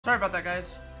Sorry about that,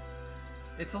 guys.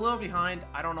 It's a little behind.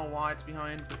 I don't know why it's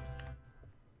behind.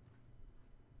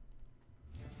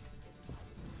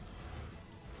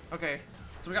 Okay,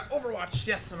 so we got Overwatch.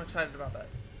 Yes, I'm excited about that.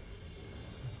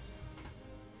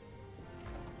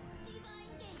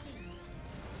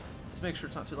 Let's make sure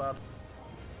it's not too loud.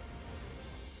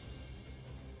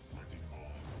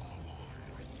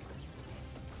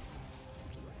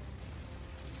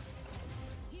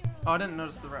 Oh, I didn't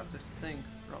notice the Route 60 thing.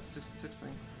 Route 66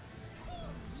 thing.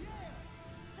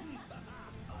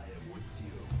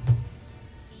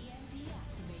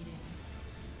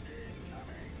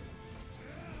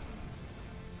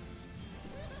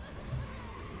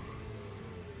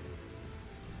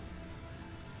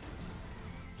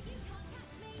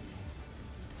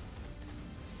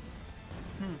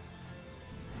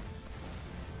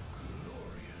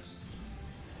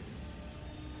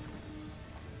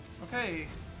 Okay.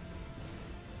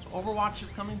 So Overwatch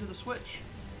is coming to the Switch.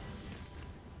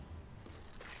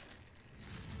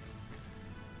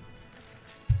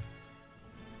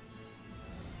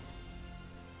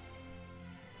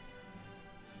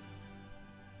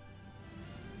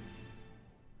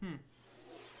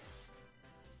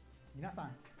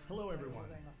 Hello everyone.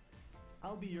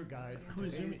 I'll be your guide. Who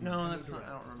is Yumi? No, that's not. I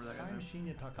don't remember that guy. I'm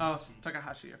Shinya Oh, Takahashi.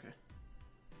 Takahashi. Okay.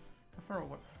 How far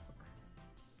away?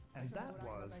 And that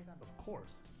was, of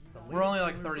course, the We're only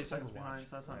latest like trailer 30 for seconds Overwatch behind,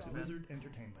 so that's not by too bad. Blizzard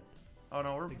Entertainment. Oh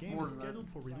no, we're The game more is than that. scheduled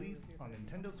for release on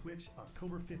Nintendo Switch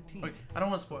October 15th. Okay, I don't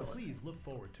want to spoil so it. please look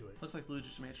forward to it. Looks like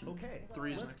Luigi's Mansion. Okay,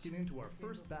 3 is let's next. get into our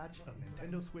first batch of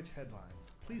Nintendo Switch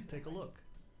headlines. Please take a look.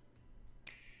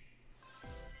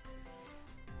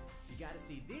 You gotta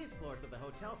see these floors of the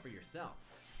hotel for yourself.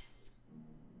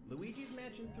 Luigi's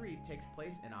Mansion 3 takes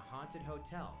place in a haunted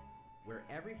hotel, where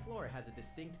every floor has a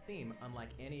distinct theme unlike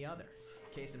any other.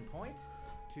 Case in point,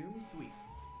 Tomb Suites.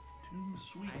 Tomb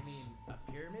Suites. I mean,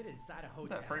 a pyramid inside a Look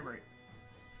hotel. at that frame rate.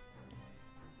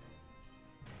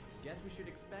 Guess we should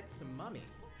expect some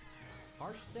mummies,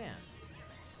 harsh sands,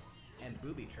 and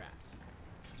booby traps.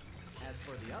 As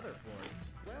for the other floors,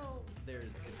 well,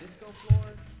 there's a disco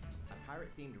floor, a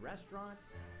pirate-themed restaurant.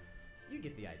 You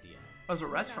get the idea. Oh, it's a It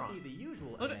may not restaurant. be the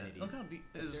usual Look amenities, how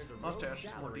but his there's a mustache rogues is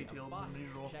more gallery of detailed bosses than to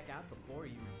usual. check out before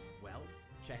you, well,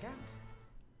 check out.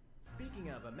 Speaking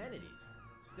of amenities,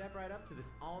 step right up to this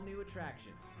all-new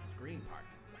attraction, Screen Park.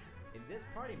 In this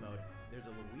party mode, there's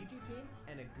a Luigi team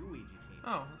and a Gooigi team.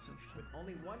 Oh, that's interesting. With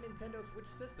only one Nintendo Switch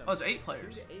system, Oh, it's 8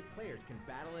 players. 2 to 8 players can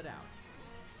battle it out.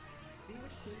 See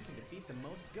which team can defeat the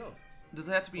most ghosts. Does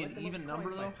it have to be Collect an the even most number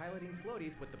coins though? by piloting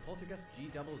floaties with the Poltergust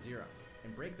G00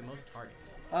 and break the most targets.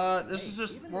 This Hey, is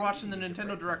just even we're watching the Luigi gets a Nintendo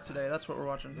break Direct today. sometimes. That's what we're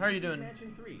watching. How are you Luigi's doing?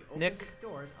 Mansion 3 opens Nick? its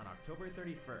doors on October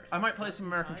 31st. I might play some Just in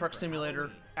American time Truck for Simulator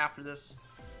Halloween. after this.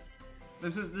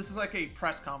 This is like a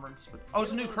press conference. But, oh,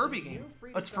 it's a new Download Kirby this new game.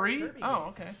 free Oh, it's to start free? Kirby Oh, game.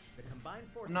 okay. The combined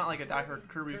forces I'm not like a of diehard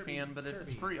Kirby fan, but if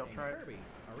it's free, I'll and try it. Kirby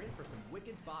are in for some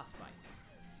wicked boss fights.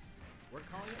 We're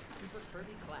calling it Super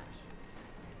Kirby Clash.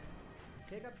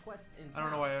 Take up quests in I don't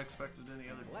know town. why I expected any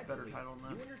other better Collectively, title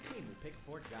than you that. and your team will pick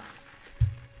 4 jobs.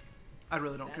 I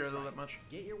really don't That's care though right. that much.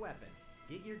 Get your weapons,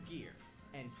 get your gear,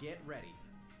 and get ready.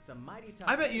 Some mighty tough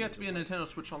I bet you have enemies to be a await. Nintendo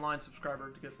Switch Online subscriber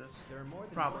to get this. There are more than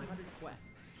Probably. 100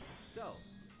 quests. So,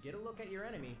 get a look at your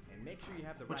enemy and make sure you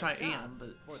have the Which right I am, jobs but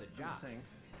for the I'm job. just saying.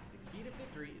 The key to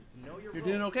victory is to know your You're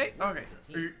role doing okay? and work Okay. as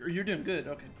a team. Or you're doing good.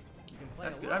 Okay. You can play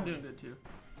That's good. I'm alone, doing good too.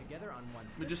 together on one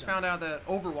We just system, found out that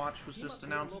Overwatch was Team just up with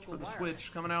your announced local for the wireless.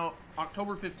 Switch, coming out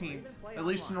October 15th, even play at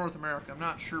least in online. North America. I'm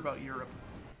not sure about Europe.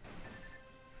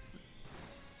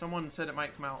 Someone said it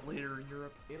might come out later in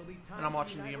Europe. It'll be time and I'm to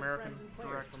watching the unite with American friends and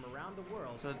players Direct. from around the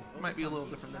world So it and might be a overcome little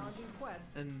each different than challenging quest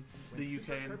in when the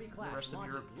Super UK and Kirby the Clash rest of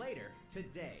launches Europe. later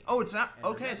today. Oh, it's not And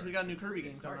okay. So remember, we got a new it's Kirby free to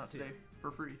game coming start out today too.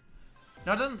 for free.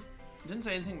 Now it didn't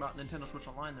say anything about Nintendo Switch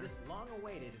Online there. This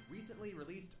long-awaited, recently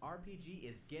released RPG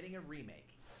is getting a remake.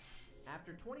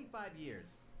 After 25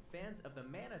 years, fans of the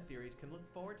Mana series can look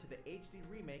forward to the HD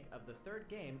remake of the third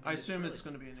game. In I the assume it's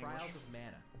trilogy, gonna be in Trials English. of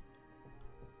Mana.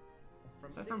 From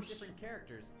Is that 6 from different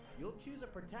characters, you'll choose a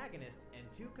protagonist and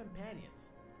 2 companions.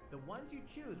 The ones you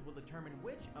choose will determine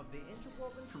which of the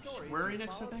interwoven From stories Square you Enix,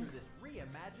 I follow think? through this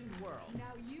reimagined world.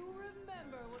 Now you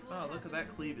remember what Oh, look at happened that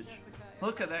to cleavage. Jessica and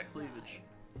Look at that Ryan. cleavage.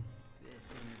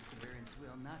 This interference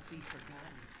will not be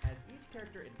forgotten. As each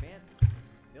character advances,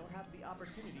 they'll have the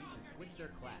opportunity to switch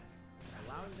their class,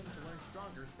 allowing them to learn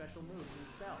stronger special moves and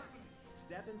spells,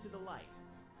 step into the light,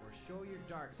 or show your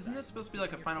dark side. Isn't this supposed to be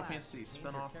like a Your Final class Fantasy can change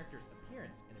spin-off? Your character's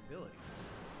appearance and abilities.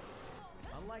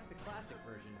 Unlike the classic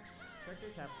version,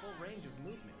 characters have full range of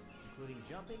movement, including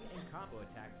jumping and combo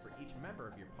attacks for each member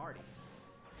of your party.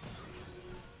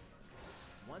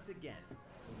 Once again,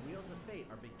 The wheels of fate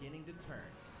are beginning to turn.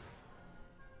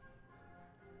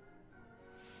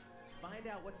 Find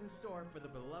out what's in store for the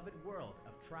beloved world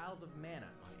of Trials of Mana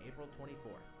on April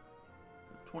 24th.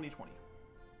 2020.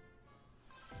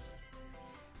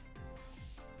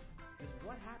 Just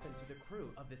what happened to the crew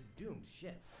of this doomed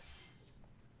ship?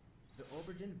 The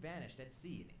Oberdin vanished at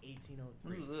sea in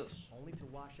 1803, What is this? only to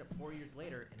wash up 4 years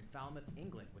later in Falmouth,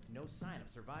 England, with no sign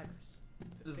of survivors.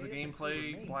 Is the fate of crew gameplay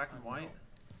remains black and white? unknown.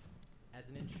 As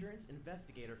an insurance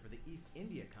investigator for the East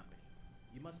India Company,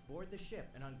 you must board the ship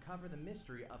and uncover the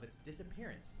mystery of its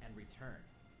disappearance and return.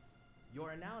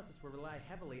 Your analysis will rely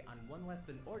heavily on one less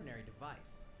than ordinary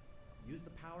device. Use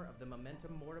the power of the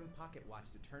Momentum Mortem pocket watch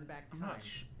to turn back I'm time not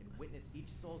and witness each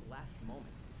soul's last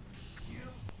moment. You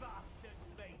bastards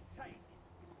may take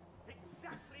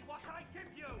exactly what I give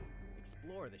you!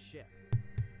 Explore the ship.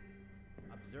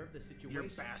 Observe the You're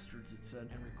situation bastards, it said.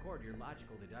 and record your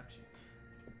logical deductions.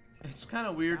 It's kind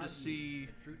of weird to Without you, see.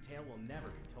 the true tale will never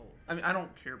be told. I mean, I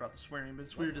don't care about the swearing, but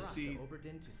it's What weird to brought see. the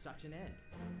Oberdin to such an end?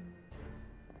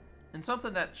 And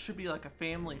something that should be like a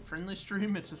family-friendly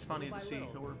stream, it's just funny Little to by see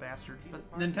little, who are bastards. tease But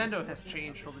apart the Nintendo has misfortunes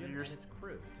changed of over the the ship years. and its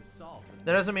crew to solve the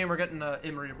That doesn't mean we're getting a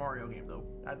Emery Mario game, though.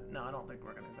 No, I don't think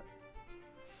we're gonna do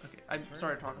that. Okay, I'm Return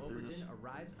sorry of talking the through this. Oberdin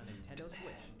arrives on Nintendo Switch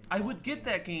in I fall would get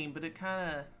that 2019. game, but it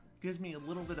kind of gives me a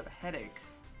little bit of a headache,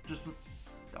 just with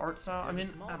the art style. I There's mean,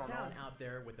 a small I don't know. town out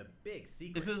there with a big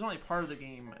secret. If it was only part of the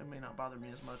game, it may not bother me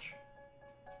as much.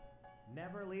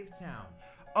 Never leave town.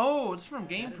 Oh, it's from That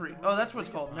Game is the Freak. rule Oh, that's what it's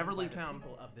agreed called. upon Never by Leave the Town.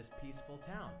 People of this peaceful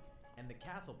town, and the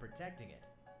castle protecting it.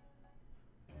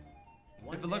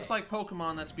 One If it looks day, like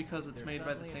Pokemon, that's because it's there made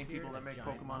by the suddenly same appeared people a that make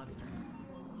giant Pokemon. monster.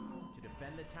 To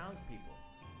defend the townspeople,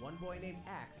 one boy named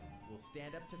Axe will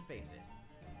stand up to face it.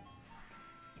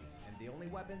 And the only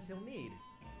weapons he'll need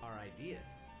are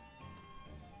ideas.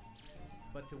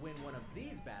 But to win one of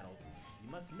these battles,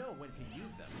 you must know when to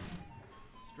use them.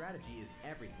 Strategy is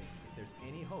everything if there's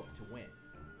any hope to win.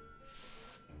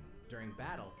 During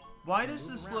battle, Why you does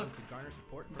move this around look to garner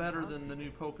support from better than the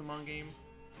townspeople. new Pokemon game?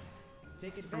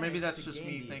 Take Or maybe advantage that's to just gain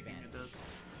me the thinking it advantage. does.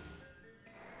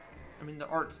 I mean, the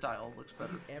art style looks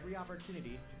better. Seize every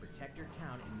opportunity to protect your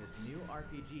town in this new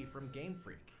RPG from Game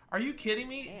Freak. Are you kidding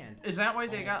me? And Is that why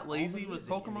they almost got all the lazy with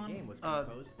music in the Pokemon? game was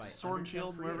composed by Sword and Undertale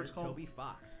Shield, whatever it's creator called. Toby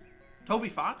Fox. Toby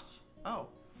Fox? Oh,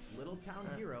 Little Town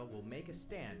Hero will make a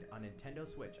stand on Nintendo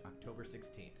Switch October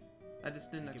 16th. I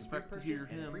just didn't You can expect to pre-purchase hear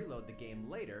and him. preload the game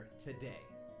later today.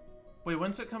 Wait,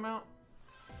 when's it come out?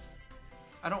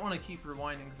 I don't want to keep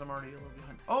rewinding because I'm already a little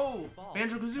behind. Oh, Fall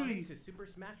Banjo is coming Kazooie. to Super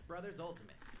Smash Bros.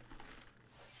 Ultimate.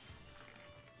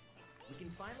 We can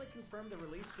finally confirm the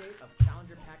release date of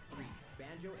Challenger Pack 3,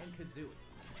 Banjo and Kazooie.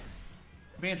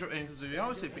 Banjo and Kazooie. I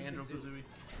always say Banjo and Banjo Kazooie. Kazooie.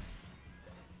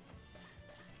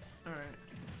 All right.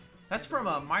 That's And the from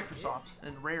release date Microsoft is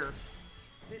and Rare.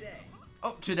 Today.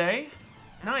 Oh, today?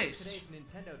 After Nice. Today's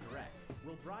Nintendo Direct,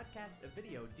 we'll broadcast a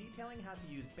video detailing how to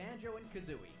use Banjo and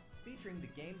Kazooie, featuring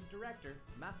the game's director,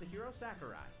 Masahiro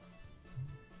Sakurai.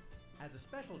 As a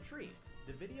special treat,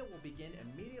 the video will begin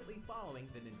immediately following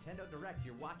the Nintendo Direct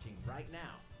you're watching right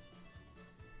now.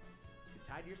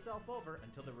 To tide yourself over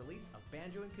until the release of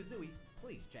Banjo and Kazooie,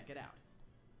 please check it out.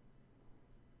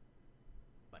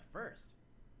 But first,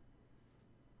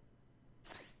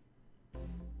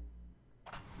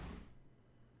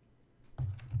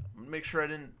 Make sure I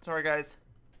didn't. Sorry, guys.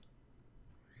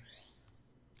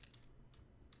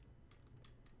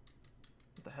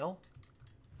 What the hell?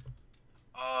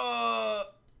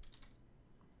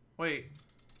 Wait.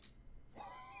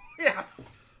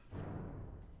 Yes.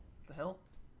 What the hell?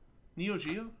 Neo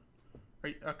Geo? Are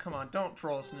you, come on! Don't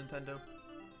troll us, Nintendo.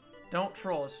 Don't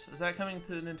troll us. Is that coming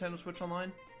to the Nintendo Switch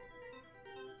Online?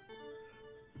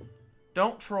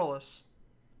 Don't troll us.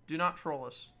 Do not troll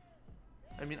us.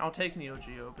 I mean, I'll take Neo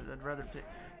Geo, but I'd rather take...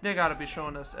 They gotta be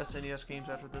showing us SNES games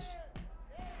after this.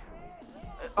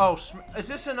 Oh, is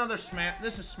this another Smash?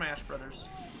 This is Smash Brothers.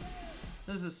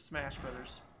 This is Smash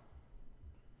Brothers.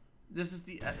 This is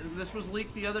the... this was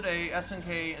leaked the other day,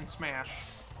 SNK and Smash.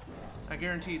 I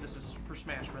guarantee this is for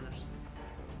Smash Brothers.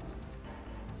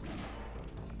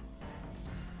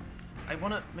 I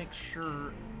want to make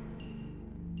sure...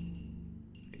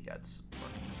 Okay, yeah, it's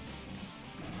working.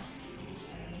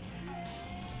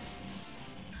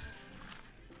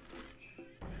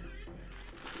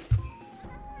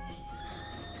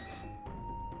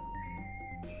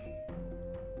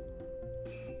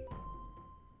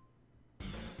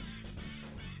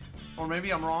 Or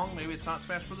maybe I'm wrong. Maybe it's not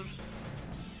Smash Brothers.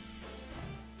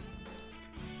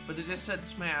 But it just said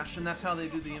Smash, and that's how they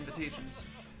do the invitations.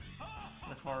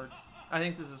 The cards. I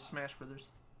think this is Smash Brothers.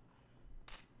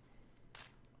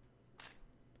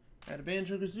 Had a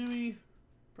Banjo-Kazooie.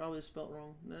 Probably spelled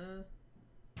wrong. Nah.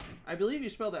 I believe you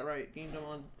spelled that right. Game Dome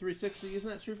on 360. Isn't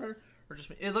that Street Fighter? Or just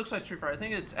me? It looks like Street Fighter. I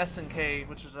think it's SNK,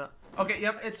 which is a... Okay,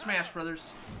 yep, it's Smash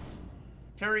Brothers.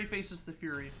 Terry faces the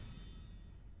Fury.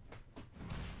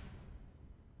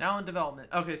 Now in development.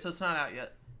 Okay, so it's not out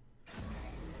yet.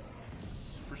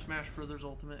 Super Smash Brothers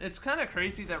Ultimate. It's kind of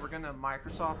crazy that we're gonna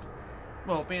Microsoft...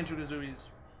 Well, Banjo-Kazooie's...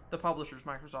 The publisher's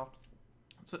Microsoft.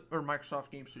 Or Microsoft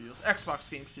Game Studios. Xbox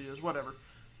Game Studios, whatever.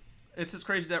 It's just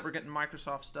crazy that we're getting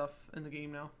Microsoft stuff in the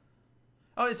game now.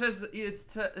 Oh, it says...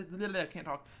 I can't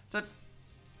talk. It said...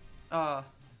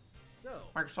 So,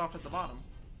 Microsoft at the bottom.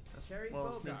 As Terry well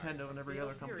as Bogard, Nintendo and every Fatal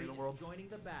other company Fury in the world. is joining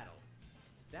the battle.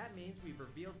 That means we've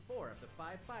revealed 4 of the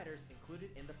 5 fighters included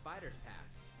in the Fighters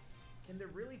Pass. Can there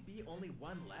really be only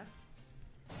one left?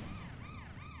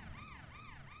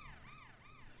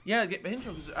 Yeah, get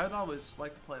Banjo because I'd always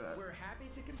like to play that. We're happy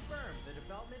to confirm the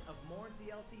development of more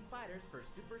DLC fighters for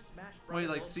Super Smash Bros. Wait,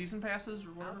 like Ultimate. season passes or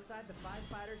whatever? Outside the 5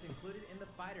 fighters included in the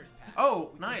Fighters Pass. Oh,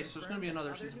 we can nice. There's gonna be confirm another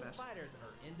that other season new pass. Fighters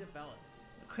are in development.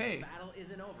 Okay. The battle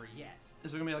isn't over yet.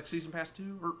 Is there gonna be like season pass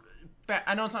 2? Or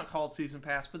I know it's not called season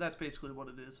pass, but that's basically what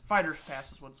it is. Fighters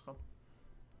Pass is what it's called.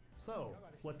 So,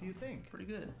 what do you think? Pretty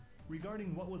good.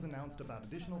 Regarding what was announced about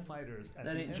additional fighters at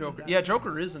That the ain't end Joker. of Yeah, that Joker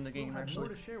segment, is in the game we'll have actually.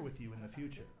 more to share with you in the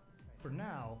future. For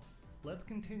now, let's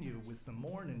continue with some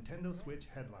more Nintendo Switch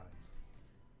headlines.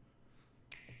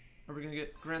 Are we gonna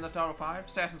get Grand Theft Auto 5?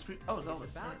 Assassin's Creed? Oh, Zelda.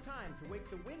 It's about time to wake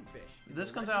the Windfish. in This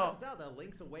The comes Legend of out Zelda: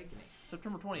 Link's Awakening.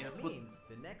 September 20th. Which With, means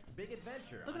the next big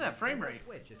adventure Look on at that frame Nintendo rate.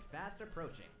 Switch is fast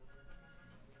approaching.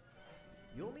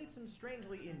 You'll meet some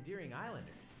strangely endearing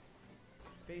islanders,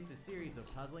 face a series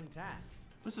of puzzling tasks,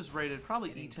 this is rated probably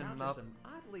and E10 and encounter up. some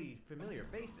oddly familiar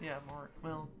faces. Yeah, Mark.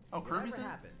 Well, oh, Whatever Kirby's in it?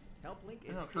 happens, help Link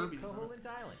I know escape Kirby's in it. Koholint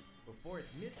Island before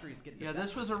its mysteries get the Yeah, best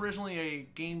this was of it. originally a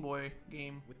Game Boy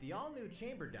game. With the all-new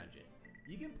Chamber Dungeon,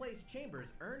 you can place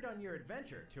chambers earned on your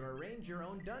adventure to arrange your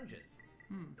own dungeons.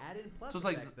 Add in plus So it's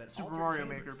like effects that Super alter Mario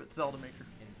chambers, Maker, but Zelda Maker.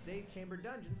 and save chamber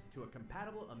dungeons to a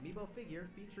compatible amiibo figure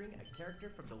featuring a character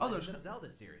from the Oh, Legend there's- of Zelda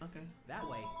series. okay. That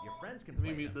way, your friends can Let me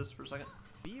play mute them. this for a second.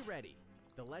 Be ready.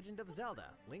 The Legend of Zelda: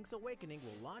 Link's Awakening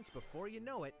will launch before you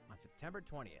know it on September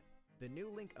 20th. The new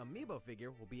Link amiibo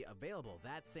figure will be available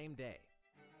that same day.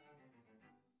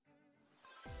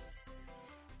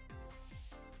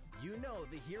 You know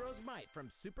the hero's might from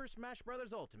Super Smash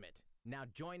Bros. Ultimate. Now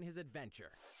join his adventure.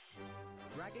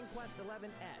 Dragon Quest XI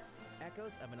S,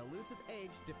 Echoes of an Elusive Age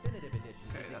Definitive Edition.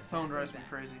 Okay, is that phone exactly drives me that.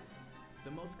 crazy.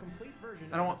 The most complete version.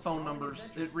 I don't of want the phone sprawling numbers.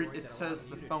 adventure It story it that says allows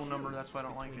the you to phone number. choose That's why I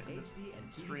don't like it between in HD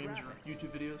and 2D streams or graphics.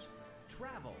 YouTube videos.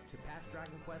 Travel to past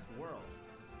Dragon Quest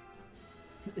worlds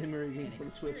Emery and games on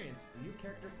the Switch. experience new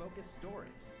character-focused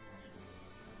stories.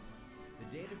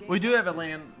 The day the game We do have a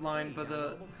launches, landline, free but the.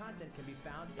 downloadable content can be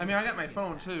found I in mean, the I got my Champions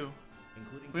phone tab, too.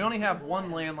 including We only have consumable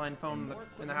one items landline phone and in more the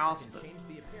equipment house, that but can change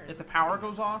the appearance if the of power enemies.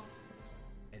 goes off,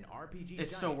 An RPG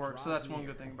it still giant works. So draws that's one near.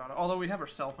 good thing about it. Although we have our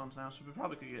cell phones now, so we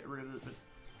probably could get rid of it. But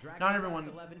Dragon not Quest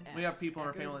everyone. 11S, We have people in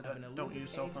our Echoes family of that an don't Elusive use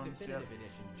cell Age phones yet. Definitive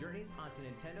Edition journeys onto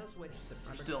Nintendo Switch Or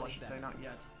September still, I should say, 27th. not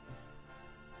yet.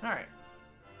 All right.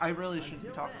 I really shouldn't be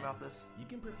Until talking then, about this You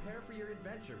can prepare for your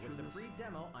adventure with the this. free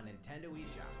demo on Nintendo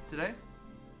eShop. today.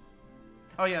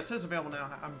 Oh yeah, it says available now.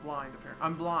 I'm blind apparently.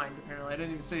 I'm blind apparently. I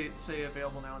didn't even say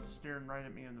available now. It's staring right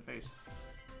at me in the face.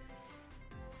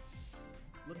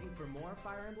 Looking for more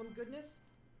Fire Emblem goodness?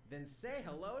 Then say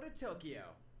hello to Tokyo.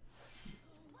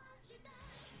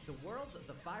 The worlds of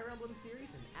the Fire Emblem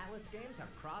series and Atlas games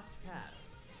have crossed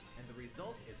paths, and the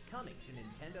result is coming to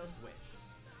Nintendo Switch.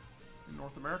 In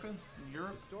North America, in The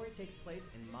Europe. story takes place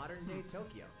in modern-day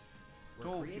Tokyo, where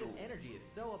Tokyo. creative energy is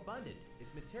so abundant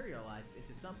it's materialized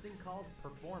into something called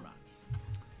Performa,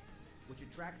 which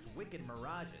attracts wicked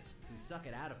mirages who suck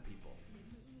it out of people.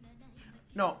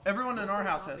 No, everyone in You'll our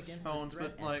face house off has against phones, this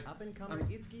threat but as like, up-and-comer I'm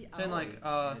Itsuki saying like,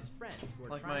 Aoi and his friends who are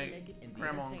like trying my to make it in the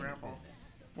grandma and entertainment grandpa.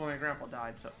 business. Well, my grandpa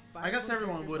died, so Fire I guess Emblem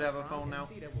everyone would have a characters phone like now.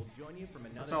 Frank and Sita will join you from A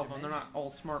another cell phone. They're dimension. not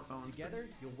all smartphones. but Together,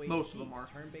 you'll wage most of them deep are.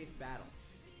 turn-based battles,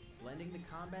 blending the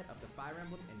combat of the Fire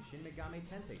Emblem and Shin Megami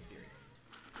Tensei series.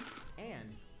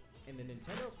 And in the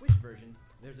Nintendo Switch version,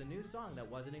 there's a new song that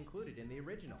wasn't included in the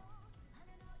original.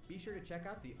 Be sure to check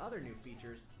out the other new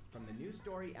features from the new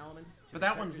story elements. To But the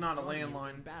that one's characters not a joining you in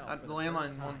landline. battle for The first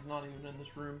landline time. one's not even in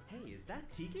this room. Hey, is that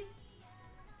Tiki?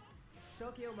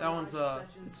 Tokyo That one's, Mirage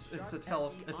Sessions it's a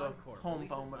Sharp FE it's a Encore home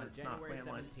releases phone, but on it's not January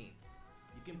landline. 17th.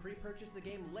 You can pre-purchase the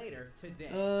game later today.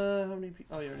 How many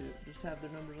people? Oh, you already just have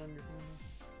their numbers on your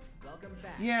phone. Welcome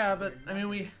back. Yeah, where but, I mean, nothing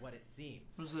we- is what it seems.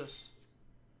 What's this?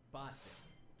 Boston,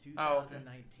 Oh, okay.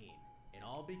 2019. It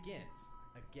all begins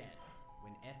again.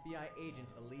 when FBI agent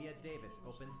Aaliyah Davis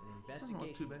opens an doesn't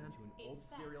look too investigation bad. into an old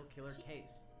serial killer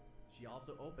case. She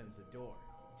also opens a door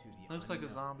to the Looks like a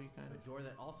unknown, zombie kind a of. door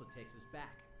that also takes us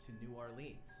back to New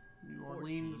Orleans. New 14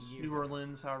 Orleans, years New ago.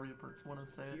 Orleans, however you want to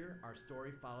say it. Here, our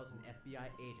story follows an FBI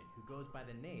agent who goes by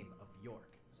the name of York.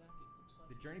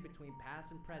 The journey between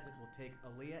past and present will take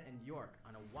Aaliyah and York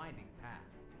on a winding path.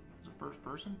 Is it first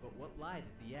person? But what lies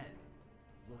at the end?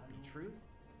 Will it be truth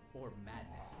or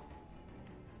madness?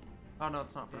 Oh no,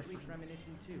 it's not first Deadly person.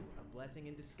 Premonition 2, A Blessing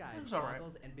in Disguise, It was alright.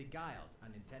 boggles and beguiles on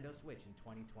Nintendo Switch in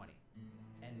 2020.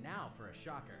 And now for a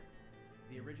shocker.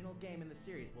 The original game in the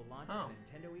series will launch Oh. on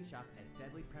Nintendo eShop as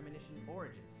Deadly Premonition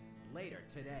Origins later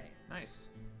today. Nice.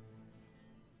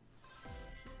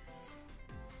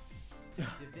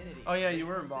 Divinity. Oh, yeah, you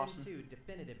were in Original Boston. Sin 2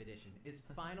 Definitive Edition is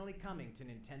finally coming to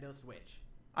Nintendo Switch.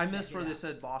 I Check missed it where they out.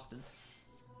 said Boston.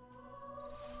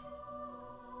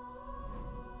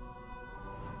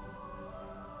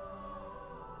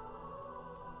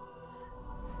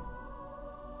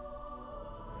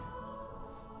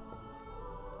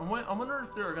 I wonder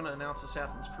if they're gonna announce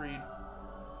Assassin's Creed.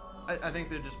 I think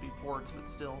they'd just be ports, but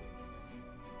still.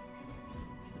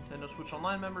 Nintendo Switch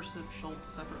Online membership sold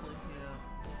separately.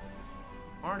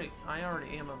 Yeah. I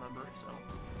already am a member, so.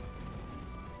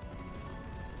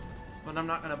 But I'm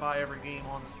not gonna buy every game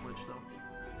on the Switch though.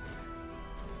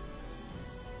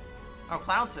 Oh,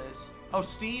 cloud saves. Oh,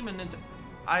 Steam and Nintendo.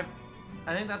 I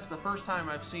think that's the first time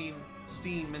I've seen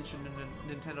Steam mentioned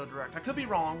in Nintendo Direct. I could be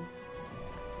wrong.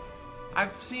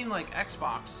 I've seen like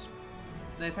Xbox.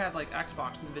 They've had like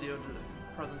Xbox in video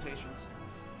presentations,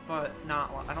 but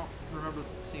not. I don't remember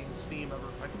seeing Steam ever.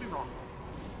 I could be wrong.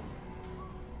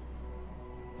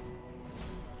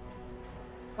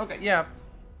 Okay, yeah.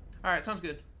 All right, sounds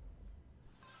good.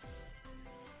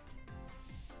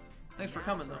 Thanks for Now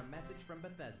coming for though. a message from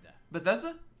Bethesda.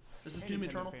 Bethesda? This is Hey Doom Nintendo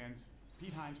Eternal. fans,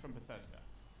 Pete Hines from Bethesda.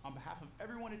 On behalf of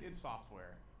everyone at id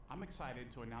Software, I'm excited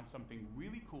to announce something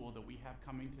really cool that we have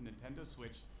coming to Nintendo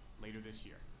Switch later this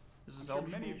year. This I'm is sure Elder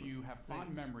many of Scrolls you have fond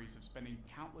things. memories of spending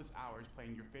countless hours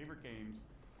playing your favorite games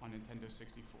on Nintendo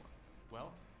 64.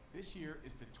 Well, this year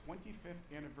is the 25th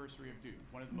anniversary of Doom,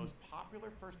 one of the most popular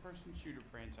first-person shooter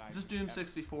franchises. Is this Doom ever.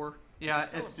 64? Yeah, To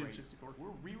it's Doom celebrate, 64. We're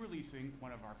re-releasing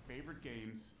one of our favorite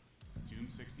games, Doom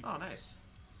 64. Oh, nice.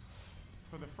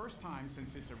 For the first time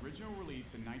since its original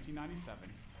release in 1997,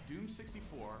 Doom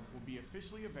 64 will be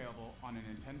officially available on a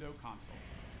Nintendo console.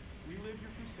 Relive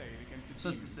your crusade against the So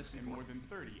it's the demons in 64. more than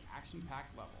 30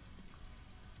 action-packed levels.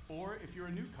 Or if you're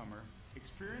a newcomer,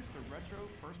 experience the retro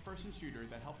first-person shooter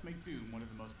that helped make Doom one of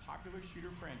the most popular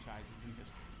shooter franchises in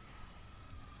history.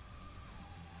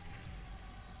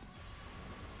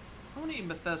 How many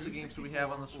Bethesda Doom games do we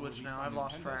have on the 64 will Switch release now? on I've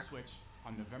lost Nintendo track. Switch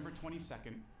on November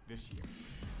 22nd this year.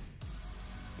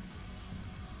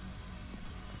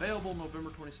 Available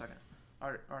November 22nd.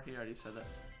 He already said that.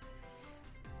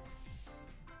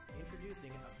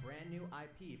 Introducing a brand new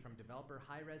IP from developer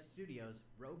Hi-Rez Studios,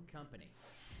 Rogue Company.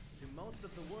 To most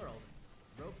of the world,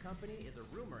 Rogue Company is a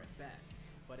rumor at best,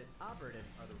 but its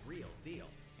operatives are the real deal.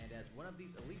 And as one of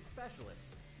these elite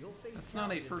specialists, you'll face That's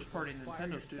not a challenges first-party that require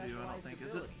Nintendo your studio, I don't specialized think,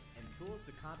 is it? abilities and tools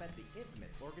to combat the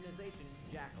infamous organization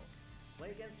Jackal.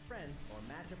 Play against friends or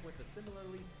match up with a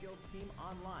similarly skilled team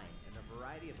online in a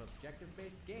variety of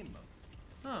objective-based game modes.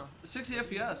 Oh, 60 Whether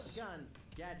you use FPS. Guns,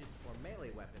 gadgets, or melee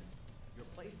weapons, your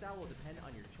playstyle will depend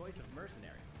on your choice of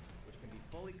mercenary, which can be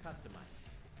fully customized.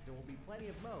 There will be plenty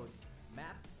of modes,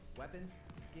 maps, weapons,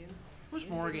 skins. Wish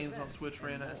more in-game games on events, Switch and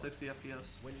ran at more. 60 FPS.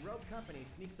 When Rogue Company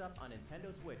sneaks up on Nintendo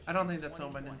Switch, I don't think in that's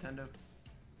owned by 2020, Nintendo.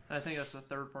 I think that's a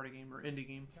third-party game or indie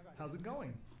game. How's it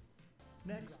going?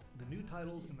 Next, the new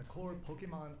titles in the core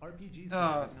Pokemon RPG series,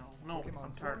 no, Pokemon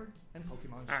I'm tired. Sword and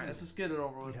Pokemon Alright, Shield. let's just get it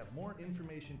over We with. have more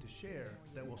information to share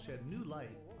that will shed new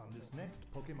light on this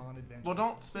next Pokemon adventure. Well,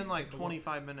 don't spend Please like take a look.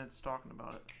 25 minutes talking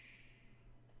about it.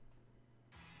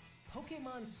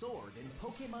 Pokemon Sword and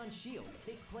Pokemon Shield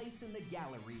take place in the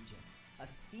Galar region, a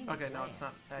scenic Okay, no, land it's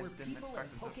not. I where didn't people expect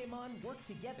and it to. Pokemon work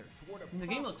together toward a The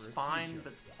game looks prosperous fine,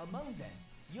 future. but Among them,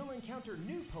 you'll encounter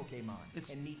new Pokemon its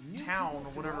and meet new town people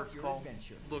or whatever throughout it's your called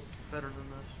adventure. looked better than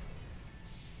this.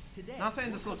 Today, Not saying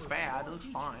we'll this looks cover bad, 4 it looks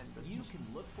features fine, but you just- can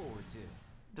look forward to.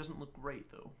 Doesn't look great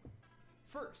though.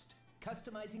 First,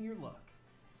 customizing your look.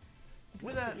 With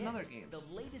Once that again, in other games. The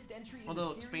latest entry Well, in they'll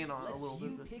the series expand on it a lets little bit,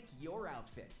 you but- pick your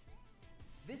outfit.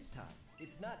 This time,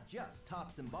 it's not just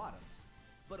tops and bottoms,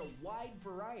 but a wide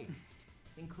variety,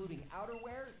 including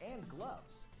outerwear and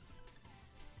gloves.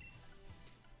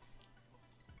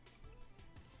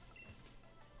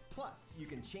 Plus, you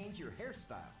can change your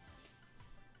hairstyle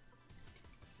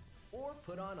or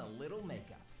put on a little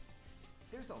makeup.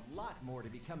 There's a lot more to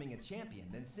becoming a champion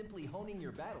than simply honing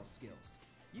your battle skills.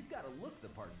 You've got to look the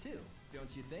part too,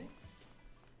 don't you think?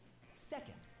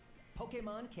 Second,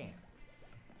 Pokemon Camp.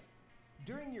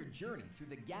 During your journey through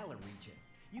the Galar region,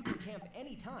 you can camp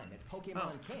anytime at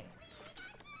Pokemon Camp.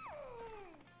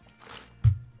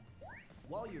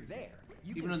 While you're there,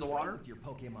 you Even can in the play water? with your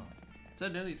Pokemon. It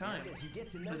said any time. And as you get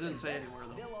to know It them didn't say better, anywhere,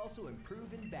 though. they'll also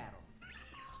improve in battle.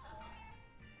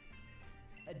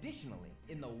 Additionally,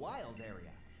 in the wild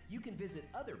area, you can visit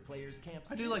other players'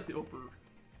 camps I too. do like the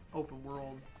open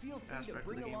world Feel free to aspect of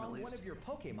bring the game, at along least. one of your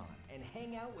Pokemon and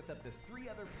hang out with up to 3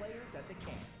 other players at the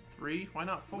camp. 3? Why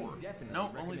not 4? We definitely No,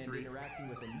 recommend only 3. interacting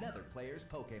with another player's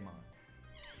Pokemon.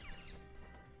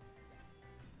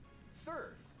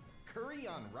 Third, curry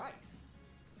on rice.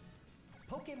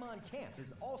 Pokemon Camp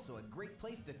is also a great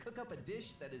place to cook up a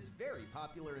dish that is very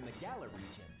popular in the Galar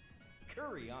region,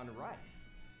 curry on rice.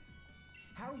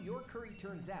 How your curry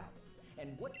turns out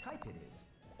and what type it is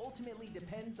ultimately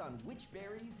depends on which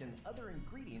berries and other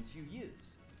ingredients you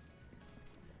use.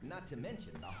 Not to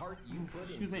mention the heart you put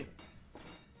Excuse into me. it.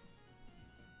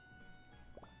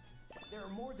 There are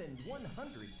more than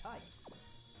 100 types.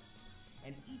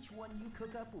 And each one you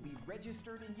cook up will be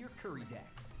registered in your curry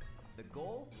dex. The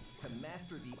goal? To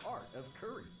master the art of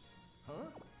curry. Huh?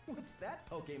 What's that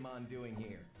Pokemon doing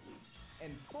here?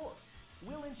 And fourth,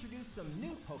 we'll introduce some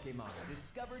new Pokemon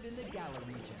discovered in the Galar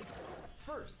region.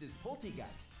 First is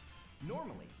Poltegeist.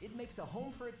 Normally, it makes a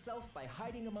home for itself by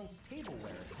hiding amongst tableware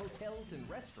at hotels and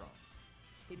restaurants.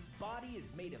 Its body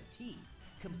is made of tea,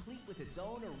 complete with its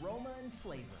own aroma and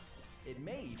flavor. It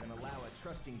may even allow a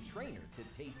trusting trainer to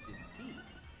taste its tea.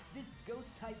 This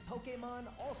ghost-type Pokemon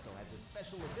also has a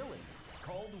special ability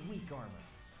called Weak Armor.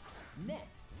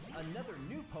 Next, another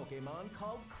new Pokemon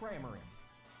called Cramorant.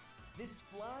 This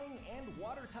flying and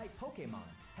water-type Pokemon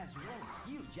has one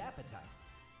huge appetite.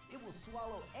 It will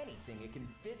swallow anything it can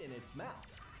fit in its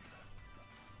mouth.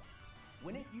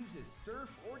 When it uses Surf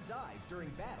or Dive during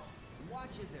battle,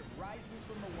 watch as it rises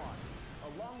from the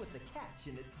water, along with the catch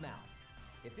in its mouth.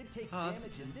 If it takes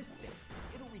damage in this state,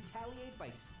 it'll retaliate by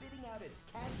spitting out its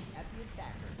catch at the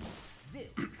attacker.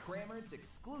 This is Cramorant's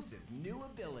exclusive new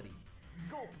ability,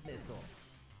 Gulp Missile.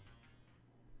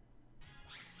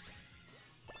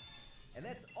 And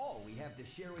that's all we have to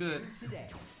share with Good. you today.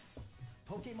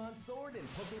 Pokemon Sword and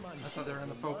Pokemon I thought they were Shield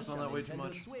gonna focus launch on that way too Nintendo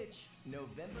much. Switch,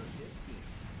 November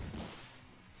 15th.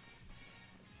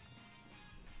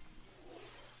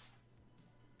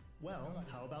 Well,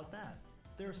 how about that?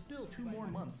 There are still 2 more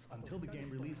months until the game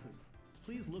releases.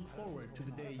 Please look forward to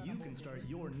the day you can start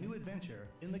your new adventure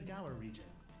in the Galar region.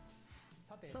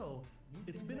 So,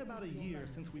 it's been about a year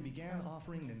since we began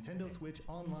offering Nintendo Switch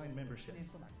Online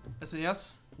memberships.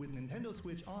 SNES? With Nintendo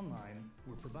Switch Online,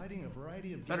 we're providing a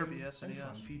variety of Better be games and SNES.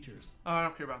 fun features. Oh, I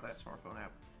don't care about that smartphone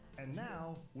app. And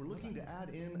now, we're looking to add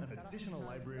in an additional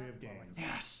library of games.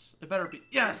 Yes! It better be.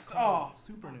 Yes! Oh!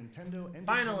 Super Nintendo Entertainment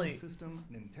Finally! System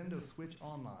Nintendo Switch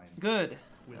Online. Good.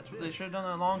 With That's what they this, should have done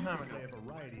that a long you time can ago. play a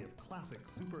variety of classic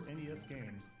Super NES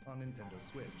games on Nintendo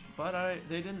Switch. But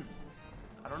they didn't.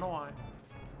 I don't know why.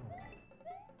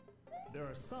 There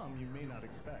are some you may not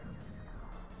expect,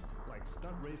 like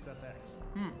Stunt Race FX,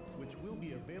 which will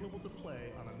be available to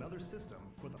play on another system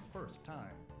for the first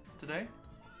time. Today?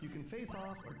 You can face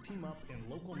off or team up in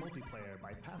local multiplayer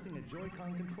by passing a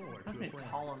Joy-Con controller How to a many friend,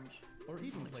 columns? or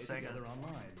even Like play Sega. together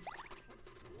online.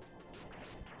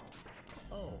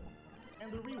 Oh,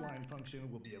 and the rewind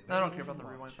function will be available. I don't care about from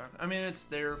the rewind launch. factor. I mean, it's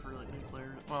there for like new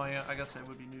players. Well, yeah, I guess I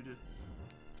would be new to.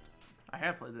 I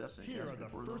have played the SNES Here are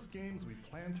before. the Though. first games we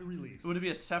plan to release. Would it be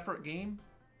a separate game?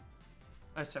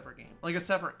 A separate game, like a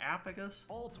separate app, I guess.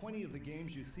 All 20 of the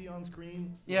games you see on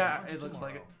screen. will Yeah, launch it looks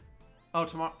like it. tomorrow. Oh,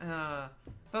 tomorrow. I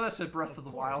thought that said Breath of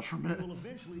the Wild course, for a minute. We'll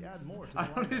eventually add more to the I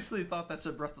lineup. honestly thought that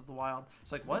said Breath of the Wild.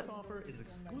 It's like what? This offer is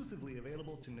exclusively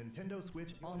available to Nintendo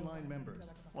Switch Online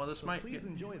members. Well, this So might please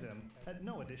get enjoy them at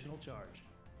no additional charge.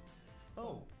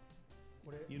 Oh,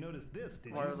 you noticed this, did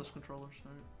you? wireless controllers.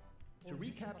 All right. To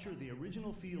recapture the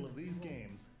original feel of these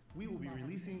games, we will be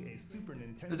releasing a Super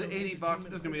Nintendo. Is it 80 bucks?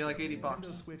 It's gonna be like 80 Nintendo bucks.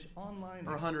 Switch Online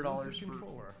Or $100 exclusive for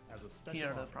controller as a special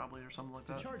Canada offer. probably, or something like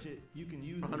To that. charge it, you can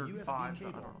use a 105, USB I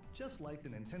don't cable, know. just like the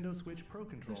Nintendo Switch Pro They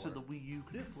controller. said the Wii U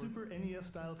This controller. Super NES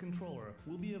style controller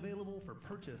will be available for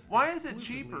purchase. Why is it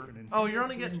exclusively cheaper? for Nintendo Oh, you're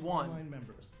only Switch getting one. Online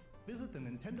members. Visit the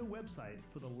Nintendo website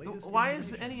for the latest. Why is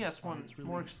the information NES on one its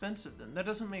more release. expensive then? That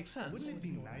doesn't make sense. Wouldn't it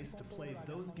be nice to play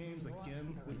those games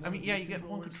again with I one mean, of yeah, these you get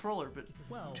one controllers? controller, but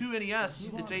Well, two let's NES,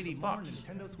 move on it's to 80 some more bucks.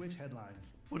 Nintendo Switch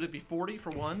headlines. Would it be 40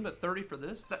 for one, but 30 for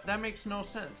this? That makes no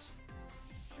sense.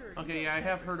 Sure, Okay, yeah, I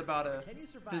have heard about a Can you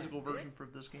survive physical version this? for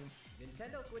this game.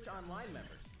 Nintendo Switch Online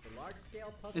members The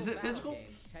large-scale puzzle Is it battle physical?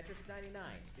 game Tetris 99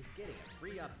 is getting a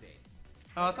free update.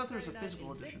 Oh, I thought there was a Tetris physical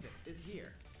 99 edition. Invictus is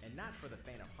here, and not for the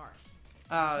faint of heart.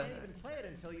 You can't even play it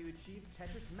until you achieve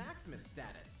Tetris Maximus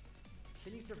status.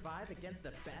 Can you survive against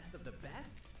the best of the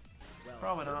best? Well,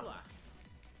 Probably good not. luck.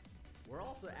 We're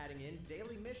also adding in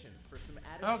daily missions for some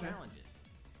added Okay. challenges.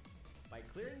 By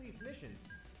clearing these missions,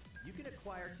 you can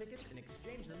acquire tickets and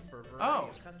exchange them for a variety Oh.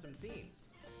 of custom themes.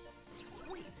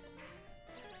 Sweet!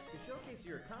 To showcase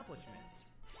your accomplishments,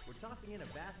 we're tossing in a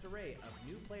vast array of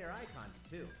new player icons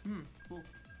too. Cool.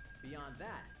 Beyond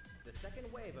that, the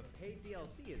second wave of paid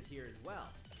DLC is here as well.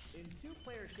 In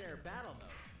two-player share battle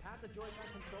mode, pass a Joy-Con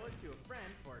controller to a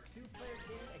friend for a two-player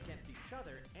game against each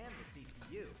other and the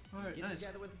CPU. Alright, Get nice.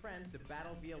 together with friends to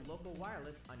battle via local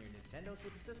wireless on your Nintendo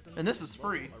Switch system. And this is local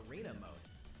free. Arena mode.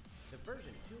 The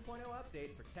version 2.0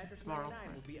 update for Tetris Tomorrow, 99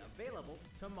 right. will be available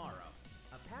tomorrow.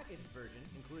 A packaged version,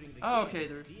 including the Oh, game, okay,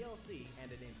 there's- DLC, and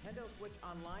a Nintendo Switch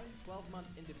Online 12-month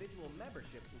individual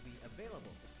membership will be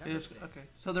available September Is 6th. okay.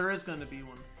 So there is going to be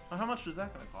one. Well, how much is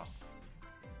that going to cost?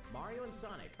 Mario and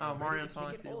Sonic Oh, are Mario ready and to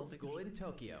Sonic, kick it the old Olympic school in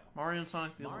Tokyo. Mario and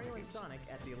Sonic the Mario and Olympics. Sonic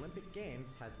at the Olympic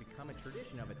Games has become a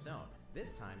tradition of its own.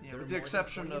 This time, Yeah, there with are the more than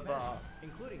exception 20 of, events,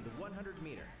 including the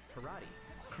 100-meter, karate,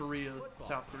 Korea, Football.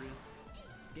 South Korea.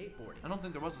 skateboarding, I don't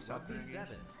think there was a South rugby Korean game.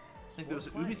 sevens, I think there was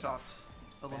an sport climbing,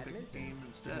 Ubisoft Olympic badminton, game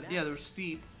instead. gymnastics, Yeah, there was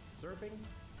Steep. surfing,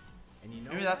 and you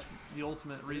know Maybe what? that's the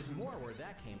ultimate There's reason more where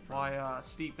that came from. why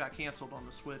Steep got canceled on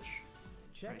the Switch.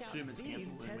 Check I out assume it's these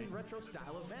canceled 10 anyway.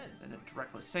 retro-style events. I didn't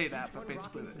directly say that, Each but one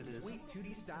basically rocking it some is. sweet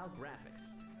 2D style graphics.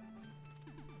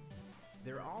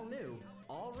 They're all new,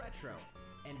 all retro,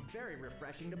 and very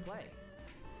refreshing to play.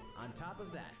 On top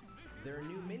of that, there are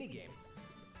new mini-games,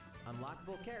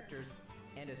 unlockable characters,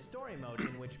 and a story mode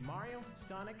in which Mario,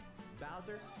 Sonic,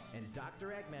 Bowser, and Dr.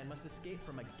 Eggman must escape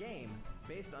from a game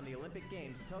based on the Olympic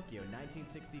Games Tokyo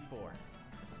 1964.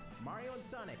 Mario and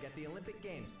Sonic at the Olympic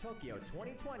Games Tokyo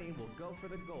 2020 will go for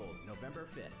the gold November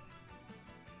 5th.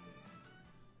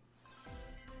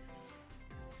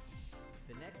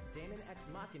 The next Damon X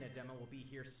Machina demo will be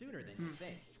here sooner than you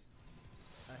think.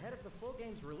 Ahead of the full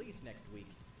game's release next week,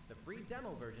 the free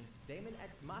demo version, Damon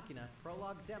X Machina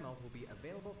Prologue Demo, will be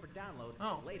available for download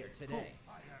later today.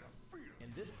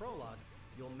 In this prologue,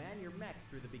 you'll man your mech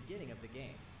through the beginning of the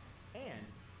game, and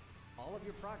all of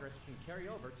your progress can carry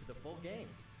over to the full game.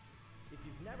 If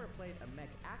you've never played a mech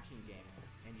action game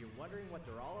and you're wondering what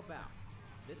they're all about,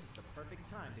 this is the perfect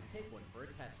time to take one for a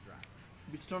test drive.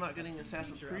 We still not getting The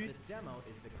Assassin's feature Creed? of this demo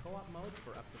is the co-op mode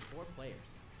for up to 4 players,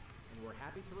 and we're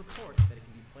happy to report that it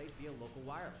can be played via local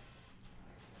wireless.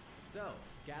 So,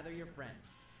 gather your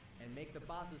friends, and make the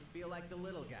bosses feel like the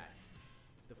little guys.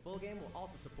 The full game will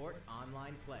also support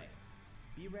online play.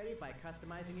 Be ready by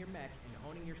customizing your mech and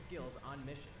honing your skills on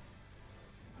missions.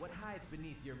 What hides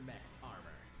beneath your mech's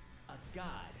armor? A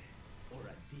god or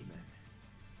a demon?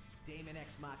 Damon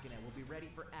X Machina will be ready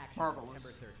for action Marvelous.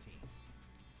 September 13th.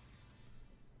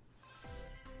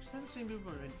 Is that the same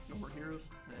people in No More Heroes?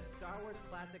 The Star Wars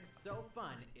classic so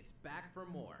fun, it's back for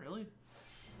more. Really?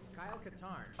 Kyle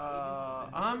Katarn.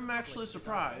 I'm actually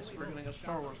surprised we're getting a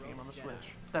Star Wars game on the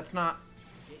Switch. That's not.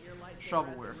 Get your lightsaber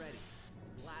shovelware. at the ready.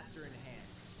 Blaster in hand.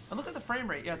 And look at the frame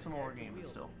rate. Yeah, it's an older Prepare to game, but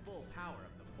wield still. the full power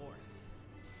of the Force.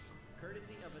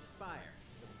 Courtesy of Aspire,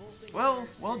 the full single Well- player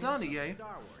well done, experience of EA.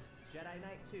 Star Wars, Jedi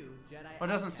Knight 2, Jedi Well,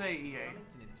 it doesn't Outcast say is EA. coming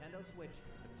to Nintendo Switch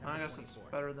September I guess it's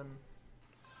 24th. better than.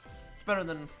 It's better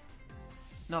than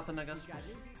nothing, I guess. We've got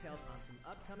new details on some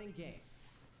upcoming games.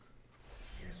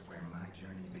 Here's where my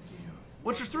journey begins.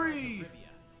 Witcher 3! Trivia,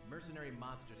 Mercenary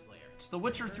Monster Slayer. It's The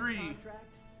Witcher Current 3. Contract,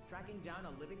 tracking down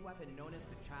a living weapon known as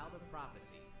the Child of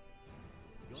Prophecy.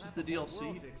 You'll Is this have the a whole DLC?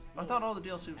 world to I explore thought all the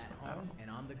DLC was. at I don't home know.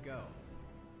 and on the go.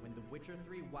 When The Witcher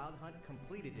 3 Wild Hunt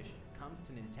Complete Edition comes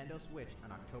to Nintendo Switch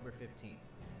on October 15th.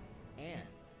 And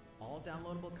all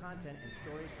downloadable content and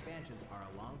story expansions are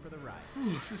along for the ride.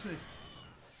 Excuse me.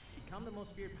 Become the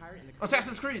most feared pirate in the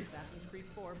Assassin's Creed. Assassin's Creed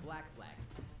 4 Black Flag.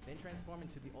 Then transform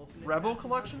into the ultimate Rebel Assassin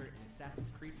Collection? Hunter in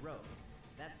Assassin's Creed Rogue.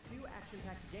 That's 2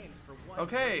 action-packed games for one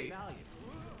Okay. great value.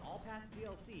 All past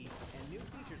DLC and new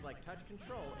features like touch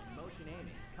control and motion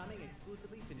aiming coming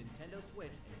exclusively to Nintendo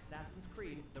Switch in Assassin's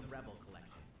Creed: The Rebel Collection.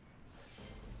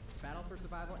 Battle for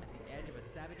survival at the edge of a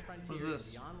savage frontier What's is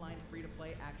this? the online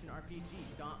free-to-play action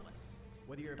RPG Dauntless.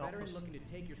 Whether you're a veteran Dauntless. looking to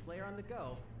take your Slayer on the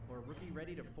go, or a rookie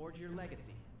ready to forge your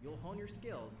legacy, you'll hone your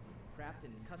skills, craft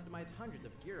and customize hundreds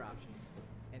of gear options,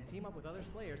 and team up with other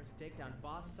Slayers to take down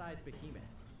boss-sized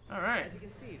behemoths. Alright. As you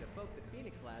can see, the folks at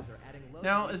Phoenix Labs are adding loads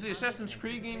Now, of is the new content Assassin's in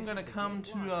Creed game going to anticipation come of the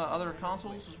to game's launch on other Nintendo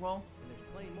consoles Switch. as well? And there's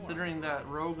plenty more. Considering that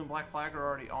Rogue and Black Flag are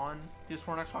already on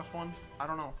PS4 and Xbox One? I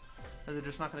don't know. Are they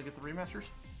just not going to get the remasters?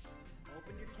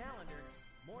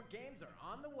 games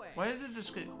are on the way. Why did it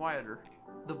just get quieter?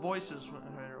 The voices went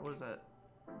higher. What is that?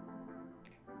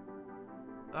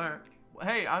 Alright.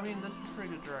 Hey, I mean, this is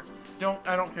pretty good direct.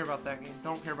 I don't care about that game.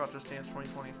 Don't care about Just Dance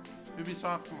 2020.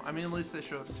 Ubisoft, I mean, at least they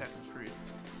showed Assassin's Creed.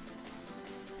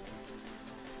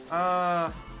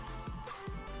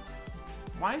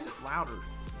 Why is it louder?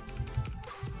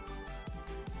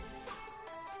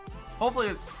 Hopefully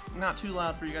it's not too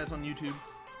loud for you guys on YouTube.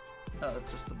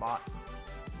 It's just the bot.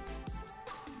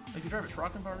 I can drive a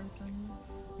Shrocken Bar.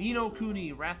 Ni no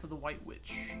Kuni, Wrath of the White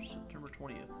Witch, September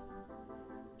 20th.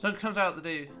 So it comes out the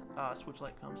day Switch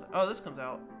Lite comes out. Oh, this comes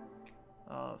out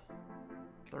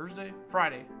Thursday?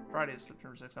 Friday. Friday is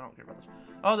September 6th. I don't care about this.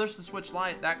 Oh, there's the Switch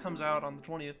Lite. That comes out on the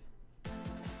 20th. Oh,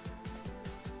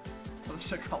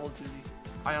 there's a Call of Duty.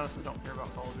 I honestly don't care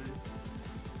about Call of Duty.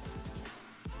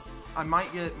 I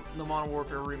might get the Modern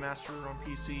Warfare remaster on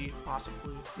PC,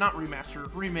 possibly. Not remaster,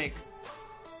 remake.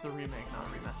 The remake, not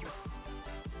remaster.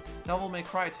 Devil May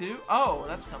Cry 2? Oh,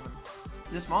 that's coming.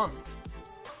 This month.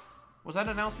 Was that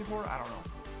announced before? I don't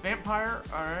know. Vampire?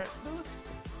 Alright.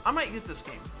 I might get this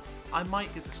game. I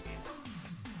might get this game.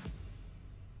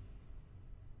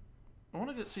 I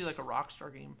want to see like a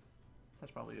Rockstar game.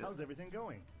 That's probably it. How's everything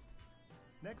going?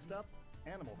 Next up,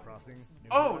 Animal Crossing. New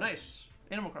Oh, Horizons. nice.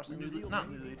 Animal Crossing, not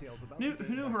New League. Details about New the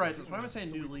game Horizons. back Why am I then, saying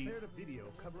so New we League? prepared a video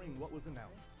covering what was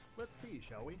announced. Let's see,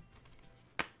 shall we?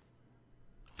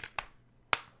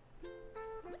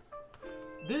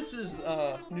 This is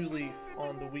New Leaf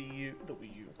on the Wii U. The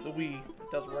Wii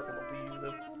doesn't work on the Wii U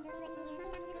though.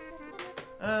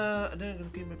 I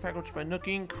didn't give me a package by Nook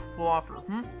Inc. will offer.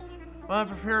 Well, I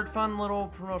prepared a fun little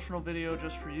promotional video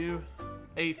just for you.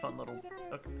 A fun little.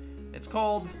 Okay. It's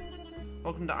called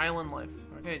Welcome to Island Life.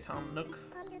 Okay, Tom Nook.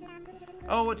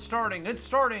 Oh, it's starting. It's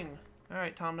starting. All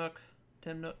right, Tom Nook.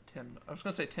 Tim Nook. I was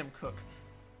gonna say Tim Cook.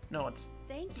 No, it's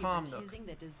Thank you Tom for Nook. choosing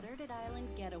the Deserted Island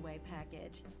Getaway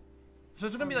Package. So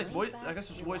it's gonna be like A voice. laid-back, I guess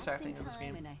there's voice acting relaxing in this time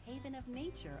game. And a haven of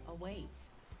nature awaits.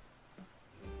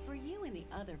 For you and the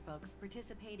other folks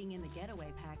participating in the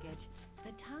Getaway Package,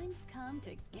 the time's come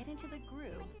to get into the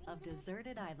groove of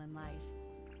Deserted Island life.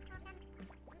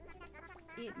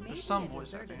 It may There's some be a voice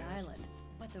deserted acting, yes. island,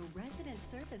 but the Resident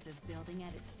Services building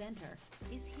at its center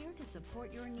is here to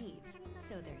support your needs,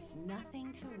 so there's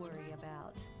nothing to worry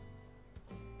about.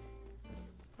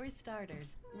 For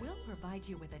starters, we'll provide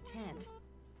you with a tent.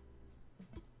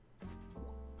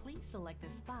 Please select the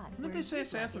spot. Didn't where they say you'd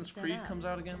like it Assassin's set Creed up. comes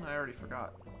out again? I already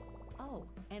forgot. Oh,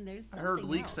 and there's I something heard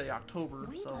leaks else. say October,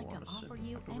 We'd so like to I'm offer assuming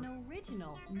you October. an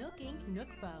original Nook Inc. Nook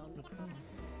phone.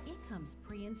 It comes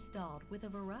pre-installed with a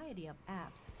variety of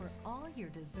apps for all your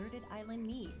deserted island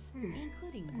needs,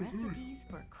 including recipes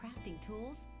for crafting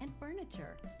tools and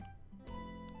furniture.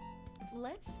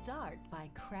 Let's start by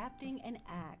crafting an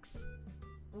axe.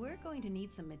 We're going to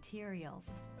need some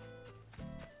materials,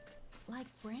 like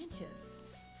branches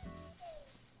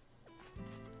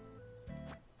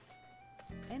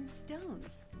and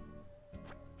stones.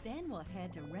 Then we'll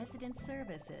head to Resident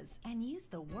Services and use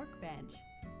the workbench.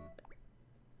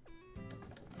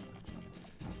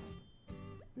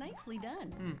 Nicely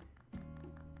done.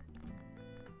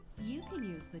 You can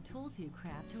use the tools you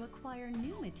craft to acquire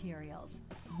new materials,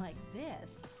 like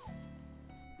this.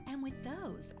 And with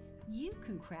those, you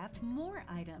can craft more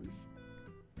items.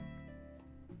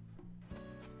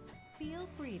 Feel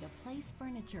free to place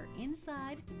furniture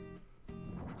inside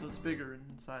So it's bigger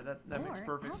inside. That makes or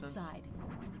perfect sense. outside.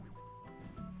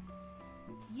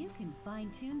 You can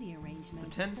fine-tune the arrangement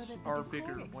The tents so that the are decor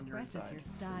bigger when you're expresses inside. your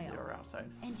style, They are outside.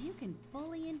 and you can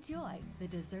fully enjoy the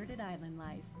deserted island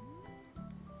life.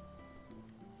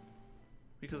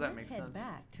 Because that Let's makes head sense.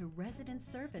 back to Resident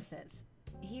Services.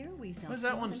 Here we sell Why is that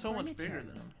tools one and so much furniture. bigger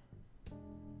than him?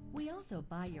 We also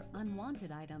buy your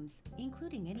unwanted items,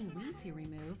 including any weeds you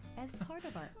remove, as part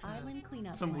of our island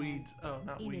cleanup Some plan. weeds. Oh,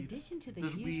 not In weed. addition to the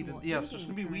There's weed usual in- yes, there's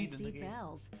in-game gonna be weed in the currency game.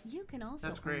 bells, you can also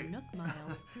That's great. earn Nook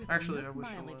miles through the Actually, I Nook wish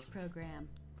there Mileage was. program.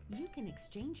 You can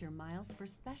exchange your miles for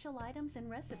special items and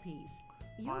recipes.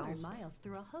 You'll earn Miles? miles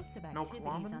through a host of No activities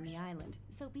on kilometers? the island,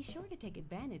 so be sure to take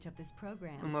advantage of this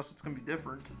program. Unless it's gonna be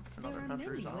different in There other are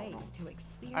countries. many I don't know. ways to I'd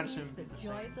experience assume it'd the be the same.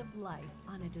 joys of life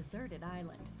on a deserted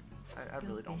island. I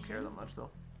really don't care fishing? that much though.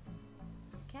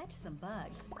 Catch some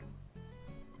bugs,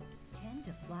 tend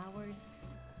to flowers,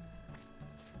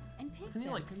 and pick Can you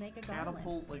them like to make a garland.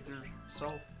 catapult like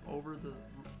yourself over the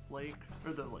lake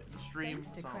or the stream?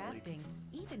 Thanks to It's not a lake. crafting,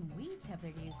 even weeds have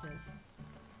their uses.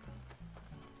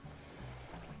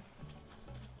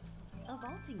 A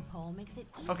vaulting pole makes it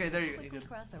easy Okay, there you to go. You quickly can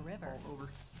cross a river. fall over.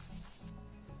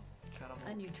 A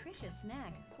Catapult. nutritious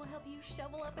snack will help you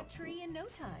shovel up a tree in no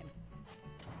time.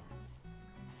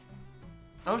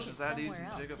 Oh, it's just that easy somewhere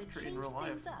to else dig up a to tree in change real life.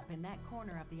 things up in that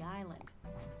corner of the island.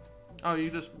 Oh, you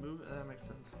just move it? That makes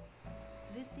sense.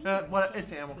 The scenery What?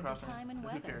 changes It's Animal with the Crossing. time and So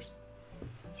who weather. cares?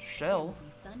 There Shell? will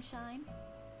be sunshine,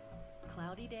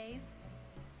 cloudy days,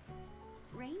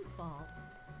 rainfall,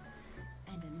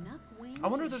 and enough wind. I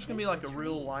wonder to if there's gonna shake be like the a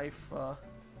real trees. life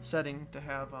setting to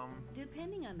have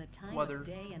Depending on the time weather. of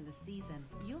day and the season,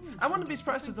 you'll I wouldn't be encounter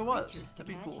surprised if there different was. creatures to That'd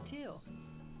be catch, cool. Too.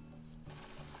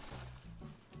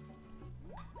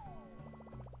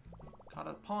 Caught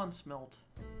a pond smelt.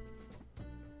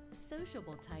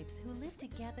 Sociable types who live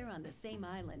together on the same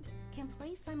island can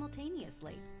play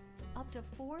simultaneously, up to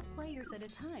 4 players at a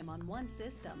time on one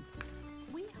system.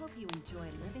 We hope you enjoy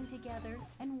living together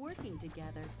and working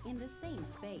together in the same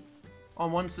space.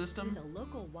 On one system? With a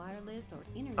local wireless or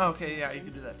internet Okay, yeah, you connection,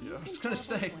 can do that too. you I was can gonna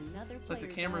travel say, to another it's like the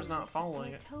player's camera's not island following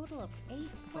for it. a total of 8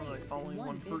 It's only like players following in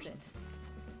one person. visit.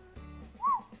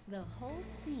 The whole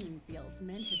scene feels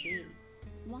meant to be.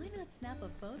 Why not snap a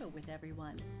photo with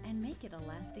everyone and make it a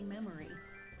lasting memory?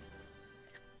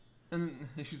 And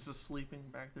he's just sleeping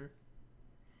back there.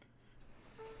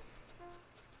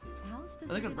 How's I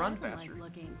think it'd run Deserted Island faster.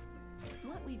 looking?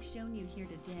 What we've shown you here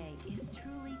today is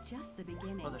truly just the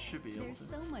beginning. Well, they should be able There's to.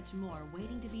 so much more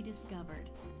waiting to be discovered.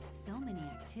 So many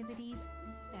activities,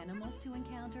 animals to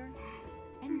encounter,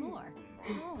 and more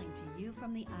calling to you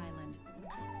from the island.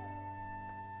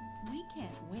 We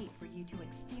can't wait for you to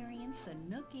experience the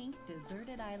Nook Inc.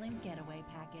 Deserted Island Getaway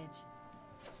Package. Is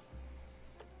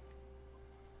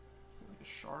it like a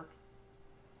shark?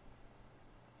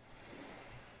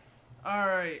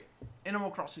 Alright.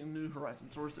 Animal Crossing New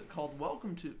Horizons. Or is it called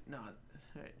Welcome to... No,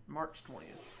 hey, March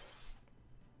 20th.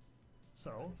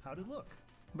 So, how'd it look?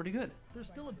 Pretty good. There's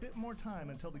still a bit more time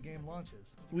until the game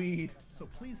launches, Weed. so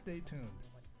please stay tuned.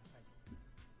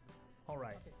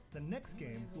 Alright, the next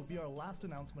game will be our last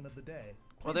announcement of the day.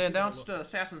 Well, Please they give it a announced look.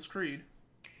 Assassin's Creed.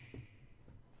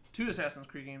 2 Assassin's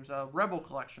Creed games. Rebel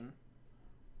Collection.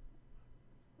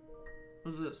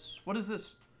 What is this? What is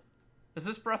this? Is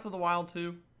this Breath of the Wild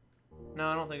 2? No,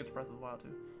 I don't think it's Breath of the Wild 2.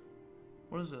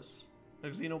 What is this?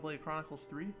 Xenoblade Chronicles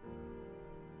 3?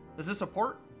 Is this a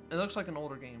port? It looks like an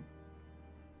older game.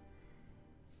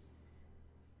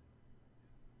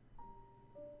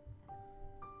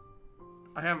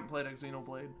 I haven't played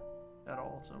Xenoblade at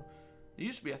all, so... It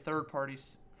used to be a third-party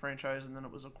franchise, and then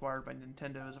it was acquired by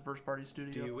Nintendo as a first-party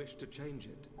studio. Do you wish to change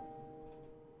it?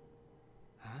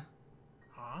 Huh?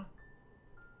 Huh?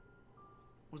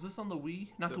 Was this on the Wii?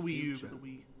 Not the The Wii U, future. but the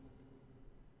Wii.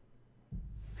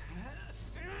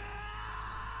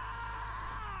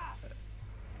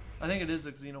 I think it is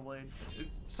a Xenoblade.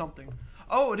 Something.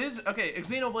 Oh, it is. Okay,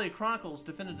 Xenoblade Chronicles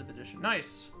Definitive Edition.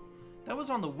 Nice. That was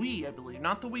on the Wii, I believe.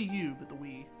 Not the Wii U, but the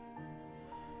Wii.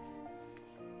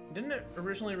 Didn't it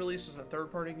originally release as a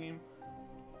third-party game?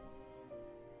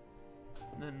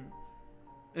 And then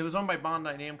it was owned by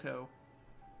Bandai Namco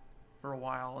for a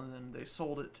while, and then they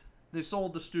sold it. They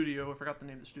sold the studio. I forgot the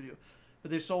name of the studio,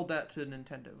 but they sold that to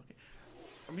Nintendo. Okay,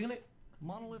 are we gonna?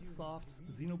 Monolith Soft's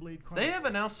Xenoblade Chronicles, They have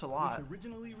announced a lot. which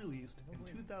originally released in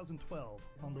 2012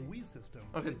 on the Wii system,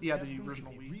 Okay, is yeah, the destined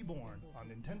original to be Wii. reborn on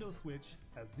Nintendo Switch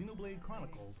as Xenoblade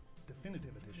Chronicles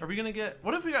Definitive Edition. Are we gonna get?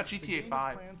 What if we got The GTA game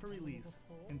 5? is planned for release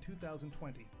in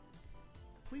 2020.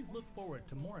 Please look forward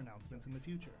to more announcements in the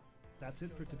future. That's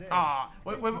it for today. Ah,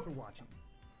 wait, Thank wait, you wait. for watching.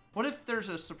 What if there's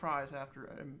a surprise after?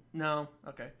 No.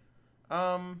 Okay.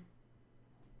 Now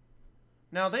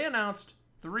they announced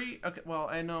 3. Okay. Well,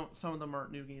 I know some of them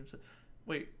aren't new games.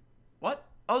 Wait. What?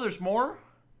 Oh, there's more.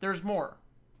 There's more.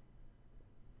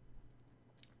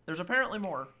 There's apparently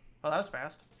more. Oh, that was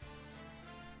fast.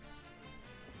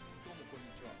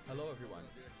 Hello everyone,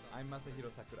 I'm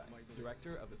Masahiro Sakurai,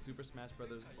 director of the Super Smash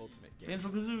Bros. Ultimate game.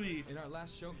 Banjo-Kazooie. In our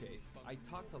last showcase, I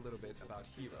talked a little bit about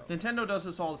Hero. Nintendo does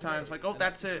this all the time. It's like, oh,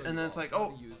 that's it, and then it's like,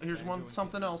 oh, here's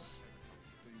something else.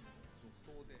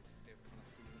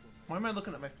 Why am I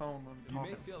looking at my phone when I'm You may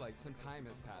talking? feel like some time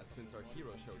has passed since our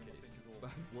Hero showcase, but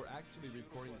we're actually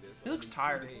recording this He looks only 2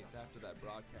 tired. days after that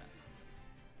broadcast.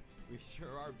 We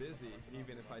sure are busy,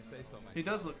 even if I say so myself. He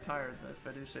does look tired, if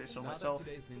I do say so now myself. that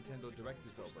today's Nintendo Direct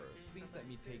is over, please let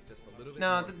me take just a little bit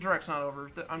No, more the of your Direct's time. not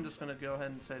over. I'm just gonna go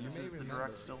ahead and say You this may is the remember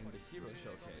Direct still. in the Hero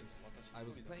showcase, I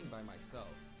was playing by myself,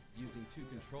 using 2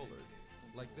 controllers,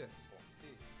 like this.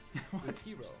 With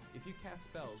Hero, if you cast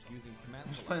spells using command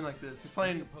He's selection, playing like this. He's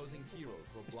playing the opposing heroes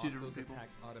will It's block 2 different those people.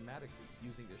 attacks automatically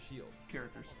using their shields.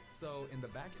 Characters. So in the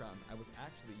background, I was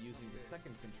actually using the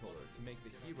second controller to make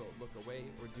the hero look away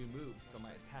or do moves so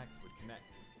my attacks would connect.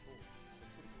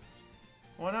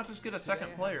 Why not just get a Today second I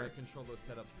have player? my controllers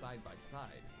set up side by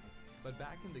side, but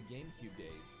back in the GameCube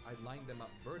days, I lined them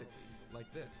up vertically,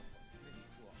 like this.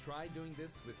 Try doing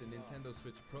this with the Nintendo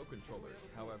Switch Pro controllers,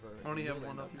 however, I only you'll have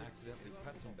one end up up here. accidentally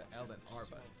pressing the L and R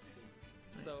buttons.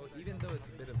 So even though it's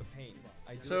a bit of a pain,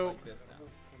 I do So, it like this now.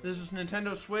 This is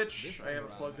Nintendo Switch. This I time have it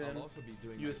around, plugged in. I'll also be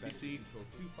doing my best to USB-C. control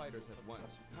two fighters at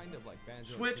once, kind of like Banjo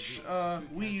Switch, and Kazooie,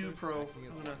 two Wii U characters Pro. acting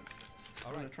as I'm one. gonna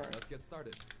Alright, try it. let's get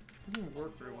started. It doesn't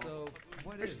work very well. So,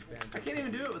 what is Banjo I can't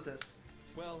even do Kazooie? it with this.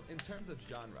 Well, in terms of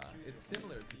genre, it's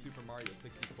similar to Super Mario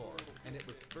 64, and it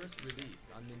was first released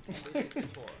on Nintendo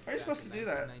 64. How are you supposed to do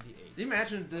that? Can you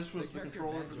imagine this was the character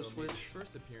controller for the Banjo made his Switch?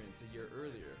 first appearance a year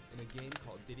earlier in a game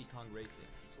called Diddy Kong Racing.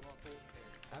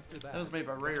 After that, That was made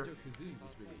by Rare. Banjo-Kazooie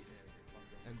was released,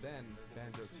 and then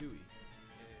Banjo-Tooie.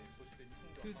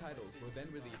 Two titles were then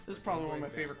released. This is for probably Game one Boy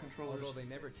of my favorite Advance, controllers. although they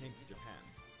never came to Japan.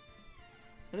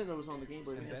 I didn't know it was on the Game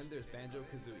Boy And Advance. then there's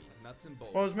Banjo-Kazooie Nuts and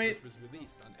Bolts, Well, it was made- which was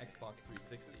released on Xbox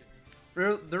 360.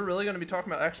 They're really going to be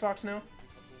talking about Xbox now?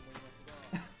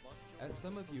 As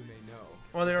some of you may know,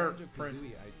 Well, they are the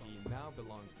Banjo-Kazooie IP now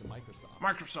belongs to Microsoft.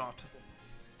 Microsoft.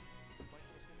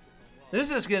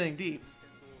 This is getting deep.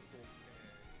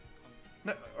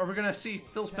 No, are we going to see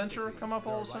Phil Spencer come up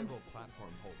all of a sudden? Their rival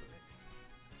platform holder.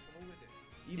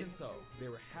 Even so, they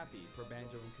were happy for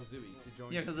Banjo and Kazooie to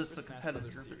join Yeah, the because it's a Super Smash competitor,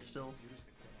 Brothers but series. still.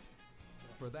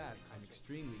 For that, I'm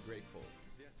extremely grateful.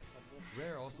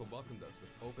 Rare also welcomed us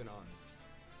with open arms.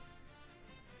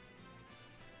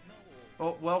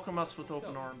 Oh, welcome us with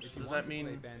open So, arms. if you Does want that to play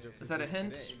mean, Banjo-Kazooie is that a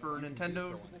hint today, for you can do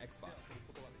Nintendo? so on Xbox.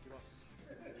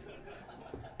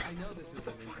 I know this is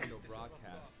a Nintendo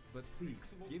broadcast, but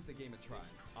please give the game a try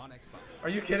on Xbox. Are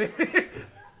you kidding me?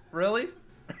 Really?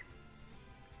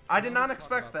 I did Now not let's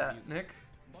talk expect about that, the music.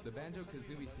 Nick. The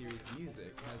Banjo-Kazooie series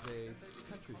music has a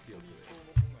country feel to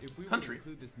it. If we were Country? to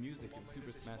include this music in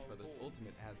Super Smash Bros.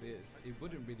 Ultimate as is, it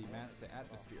wouldn't really match the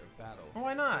atmosphere of battle. Well,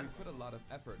 why not? So we put a lot of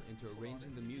effort into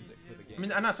arranging the music for the game. I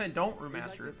mean, I'm not saying don't We'd like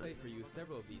remaster to it. play for you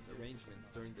several of these arrangements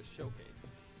during the showcase.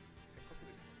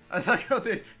 I like how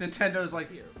the Nintendo's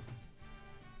like, Here.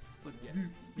 Yes,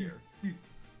 here.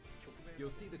 You'll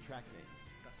see the track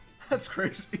names. that's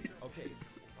crazy. Okay,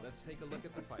 let's take a look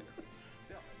at the fighter.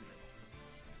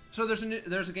 So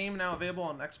there's a game now available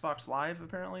on Xbox Live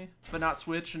apparently, but not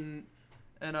Switch, and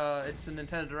it's a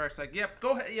Nintendo Direct. It's like, yep,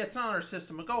 go ahead. Yeah, it's not on our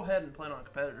system, but go ahead and play it on a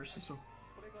competitor system.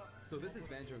 So this is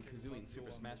Banjo and Kazooie in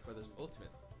Super Smash Bros. Ultimate.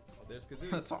 There's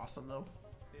Kazooie. That's awesome though.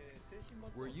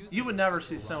 We're using You would this never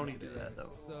see special ROM Sony do today, that, though.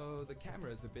 So the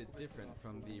camera is a bit different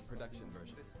from the production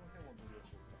version.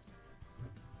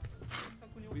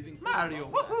 We've included Mario,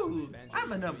 lots of actions woohoo! Banjo I'm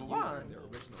a and number Kazooie used one. in their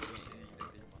original game.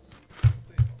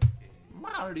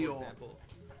 Mario. For example,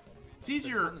 It's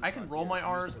easier. I can roll my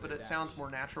R's, but it sounds more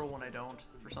natural when I don't,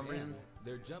 for some reason. and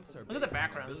their jumps are Look at the based on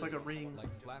background, it's like a abilities ring.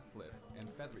 like flat flip and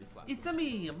feathery flap. It's a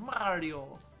me,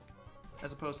 Mario.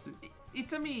 As opposed to,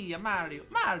 it's a me, Mario.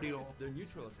 Mario. Their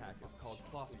neutral attack is called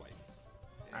claw swipe.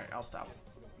 Alright, I'll stop.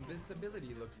 This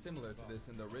ability looks similar to this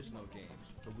in the original game,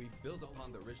 but we've built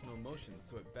upon the original motion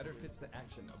so it better fits the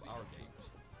action of our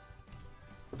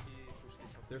game.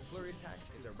 Their flurry attack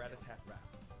is a rat-a-tat-rat.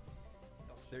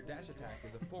 Their dash attack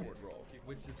is a forward roll,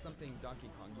 which is something Donkey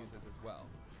Kong uses as well.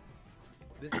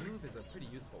 This move is a pretty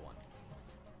useful one.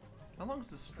 How long is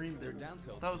this stream Their been? down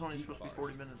tilt That was is only deep supposed to be bar.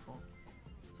 40 minutes long.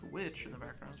 It's a witch in the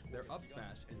background. Their up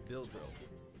smash is Bill Drill.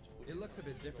 It looks a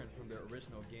bit different from their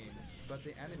original games, but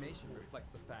the animation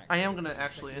reflects the fact I am that it's gonna a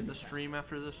actually end the technical stream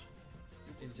after this.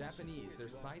 attack. In Japanese, their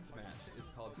side smash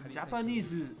is called Harisen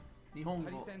Japanese. Kazooie. Nihongo.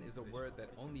 Harisen is a word that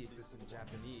only exists in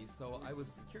Japanese, so I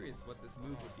was curious what this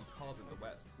move would be called in the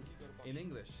West. In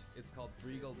English, it's called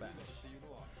Regal Bash.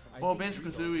 I Well, think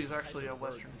Banjo-Kazooie Regal is actually the a type of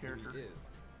Western bird character. Kazooie is.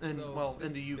 And, So well, in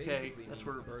this the UK, basically that's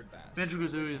means where bird bash,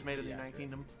 Banjo-Kazooie which is made in the pretty United accurate.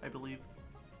 Kingdom, I believe.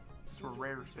 That's where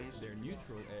Rare is based. Their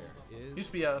neutral air is Used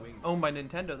to be wing. owned by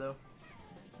Nintendo, though.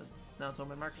 But now it's owned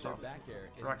by Their Microsoft. back air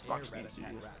is Or an Xbox air Game rat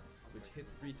Studios. attack rat, which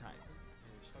hits 3 times.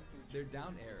 Their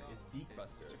down air is Beak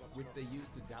Buster, which they use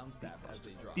to downstab as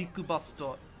they drop. Biku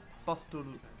Busto.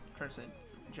 Bustoru. Trying to say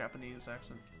Japanese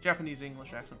accent. Japanese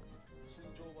English accent.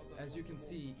 As you can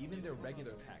see, even their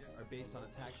regular attacks are based on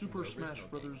attacks Super from the Smash original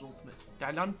Brothers game. Ultimate.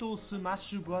 Galanto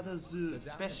Smash Brothers The down and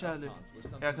Special. up taunts were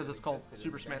something Yeah, because that it's called existed in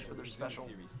Super the Smash Brothers Banjo-Kazooie Special.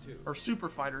 series too. Or Super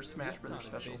Fighter Smash The up Brothers taunt is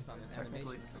Special, based on an technically.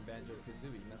 animation from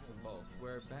Banjo-Kazooie Nuts and Bolts,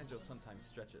 where Banjo sometimes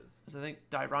stretches. Because I think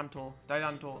Dairanto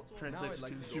Now translates I'd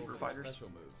like to to go Super over their Fighters. special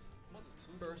moves.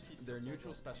 First, their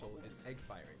neutral special is egg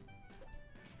firing.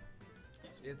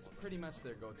 It's pretty much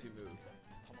their go-to move.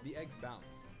 The eggs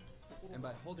bounce, and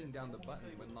by holding down the button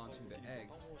when launching the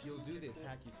eggs, you'll do the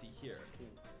attack you see here,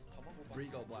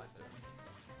 Breagle Blaster.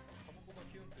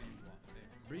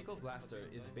 Breagle Blaster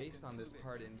is based on this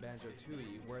part in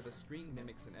Banjo-Tooie where the screen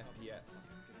mimics an FPS.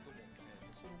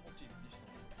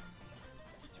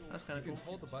 That's kind You of can cool.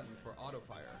 hold the button for auto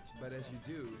fire, but as you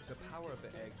do, the power of the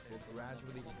eggs will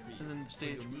gradually decrease, And then the so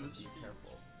stage you'll need moves. to be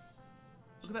careful.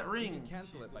 Look at that You ring. can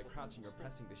cancel it by crouching or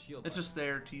pressing the shield It's button. just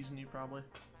there teasing you probably.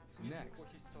 Next,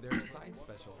 their side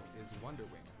special is Wonder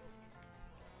Wing.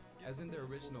 As in the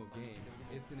original game,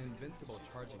 it's an invincible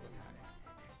charging attack.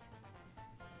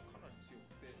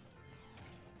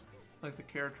 Like the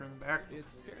character in the back.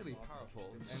 It's fairly powerful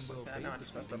It's and just will like that. Now I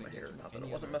just basically messed up win my hair. against Not that it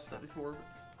any wasn't other messed up attack. before.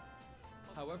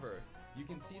 However, you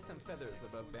can see some feathers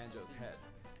above Banjo's head.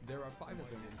 There are 5 of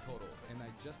them in total, and I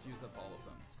just used up all of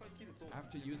them.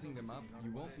 After using them up,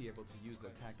 you won't be able to use the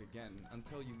attack again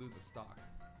until you lose a stock.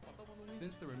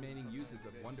 Since the remaining uses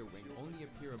of Wonder Wing only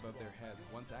appear above their heads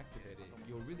once activated,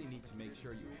 you'll really need to make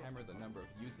sure you hammer the number of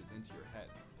uses into your head.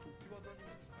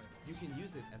 You can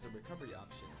use it as a recovery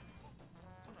option,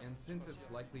 and since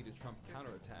it's likely to trump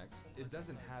counterattacks, it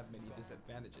doesn't have many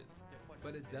disadvantages,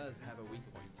 but it does have a weak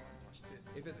point.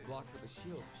 If it's blocked with a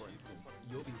shield, for instance,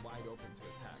 you'll be wide open to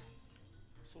attack.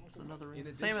 It's another In ring.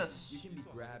 addition, Samus. you can be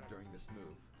grabbed during this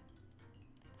move.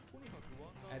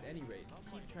 At any rate,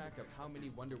 keep track of how many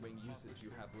Wonder Wing uses you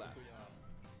have left.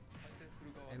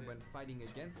 And when fighting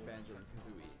against Banjo and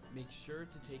Kazooie, make sure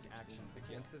to take action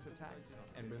against this attack,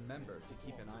 and remember to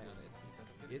keep an eye on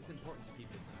it. It's important to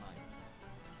keep this in mind.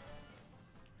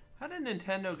 How did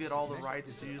Nintendo get all the Next rights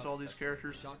is to the use all these Upstep,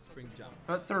 characters? Shock Spring Jump.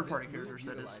 Third-party This move characters,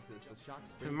 that is. utilizes the Shock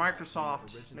Spring And Jump from the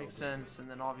Microsoft original makes game. sense,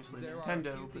 and then obviously There are a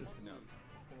Nintendo. few things to note.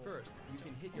 First, you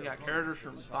can hit You your got characters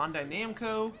from opponents with the Shock Bandai Spring.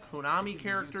 Namco, Konami You can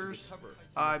characters. use to recover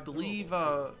I and believe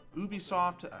throw.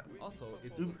 Ubisoft. Also,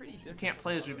 it's Ub- pretty different can't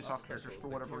play as from other Ubisoft characters specials for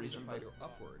that whatever carry the reason, but fighter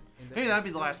upward, in that maybe you're that'd be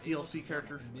the still last able DLC to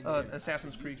character, jump mid-air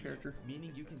Assassin's Creed easily, character.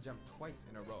 meaning you can jump twice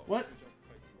in a row. What?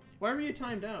 Why were you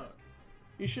timed out?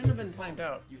 You shouldn't have been timed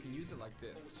out. You can use it like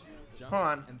this: jump Hold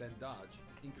on. and then dodge,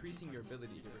 increasing your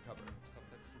ability to recover.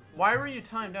 Why were you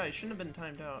timed out? You shouldn't have been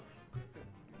timed out.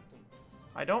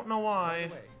 I don't know By why.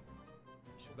 the way,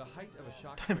 the height of a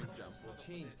shock spring jump will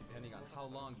change depending on how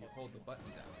long you hold the button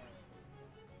down.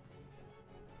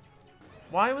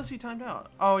 Why was he timed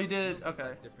out? Oh, he did. Notice Okay.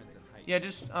 that difference in height. Yeah,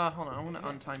 just hold on. I'm gonna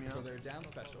Next, untime you for now. their down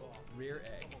special, rear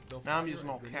egg. they'll Now I'm fire using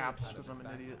a all grenade caps out of 'cause I'm its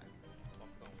an idiot.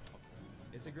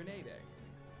 backpack. It's a grenade egg.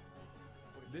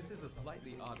 This is a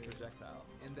slightly odd projectile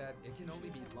in that it can only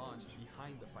be launched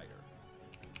behind the fighter.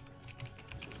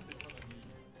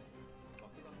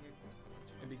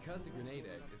 And because the grenade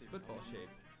egg is football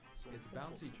shaped, its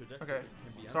bouncy trajectory Okay,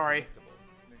 can be sorry. unpredictable.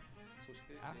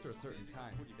 After a certain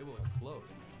time, it will explode.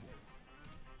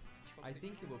 I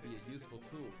think it will be a useful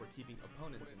tool for keeping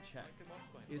opponents in check.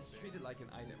 It's treated like an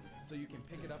item, so you can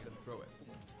pick it up and throw it.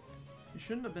 You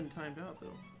shouldn't have been timed out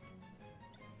though.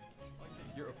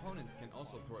 Your opponents can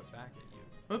also throw it back at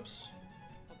you. Oops.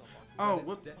 But Oh, its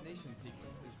whoop. detonation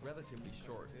sequence is relatively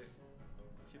short.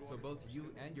 So both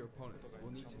you and your opponents will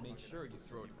need to make sure you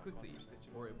throw it quickly,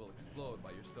 or it will explode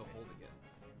while you're still holding it.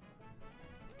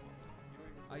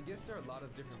 I guess there are a lot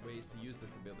of different ways to use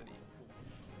this ability.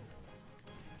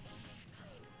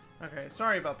 Okay,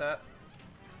 sorry about that.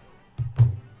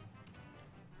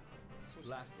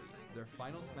 Lastly, their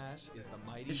final smash is the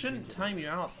Mighty It shouldn't Gingernator. time you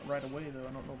out right away though.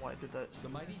 I don't know why it did that. The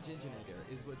Mighty Gingernator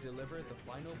is what delivered the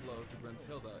final blow to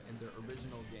Gruntilda in their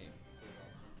original game.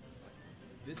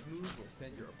 This move will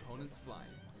send your opponents flying.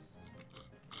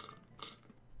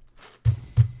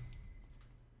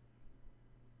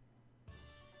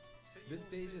 This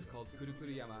stage is called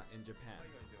Kurukuruyama in Japan,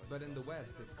 but in the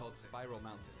West it's called Spiral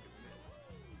Mountain.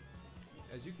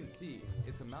 As you can see,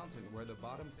 it's a mountain where the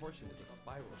bottom portion is a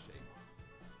spiral shape.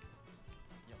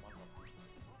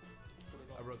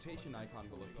 A rotation icon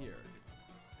will appear,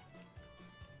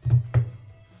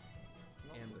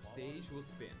 and the stage will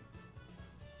spin.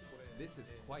 This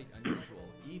is quite unusual,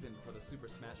 even for the Super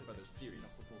Smash Bros.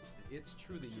 Series. It's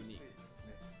truly unique.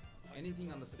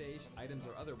 Anything on the stage, items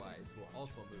or otherwise, will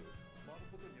also move.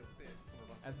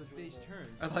 As the stage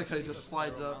turns, I like how the it shape just of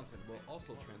slides Spiral up. Mountain will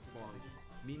also transform,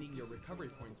 meaning your recovery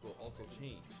points will also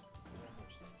change.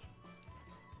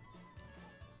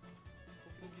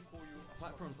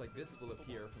 Platforms like this will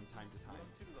appear from time to time.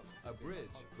 A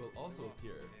bridge will also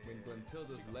appear when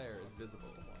Gruntilda's lair is visible.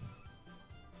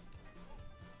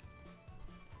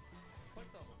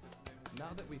 Now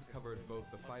that we've covered both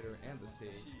the fighter and the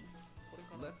stage,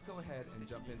 let's go ahead and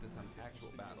jump into some actual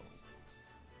battles.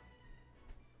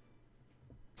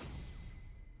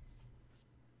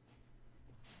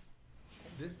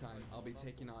 This time, I'll be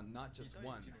taking on not just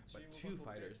one, but two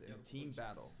fighters in a team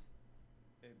battle.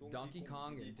 Donkey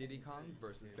Kong and Diddy Kong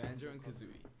versus Banjo and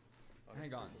Kazooie.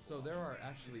 Hang on, so there are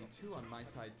actually two on my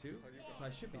side too? So I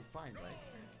should be fine, right?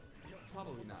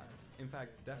 Probably not. In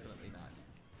fact, definitely not.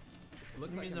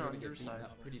 Looks You like mean I'm they're gonna on get your beaten side?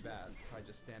 up pretty bad if I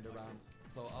just stand around,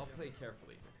 so I'll play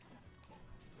carefully.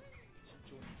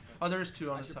 Oh, there's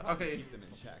two on I the should side. probably Okay. keep them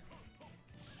in check.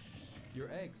 Your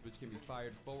eggs, which can be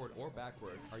fired forward or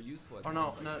backward, are useful at Oh, no,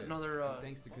 times like no- this. another, And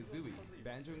thanks to Kazooie,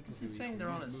 Banjo and Kazooie saying can they're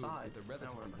on use his moves side. with a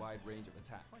relatively However. wide range of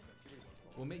attack.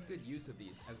 We'll make good use of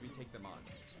these as we take them on.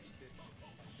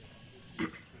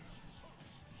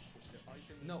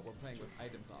 Note we're playing with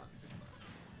items on.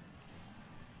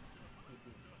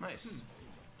 Nice.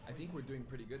 I think we're doing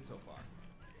pretty good so far.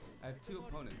 I have two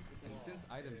opponents, and since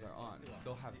items are on,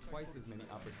 they'll have twice as many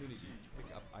opportunities to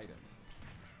pick up items.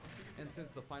 And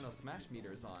since the final smash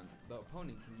meter is on, the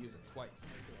opponent can use it twice.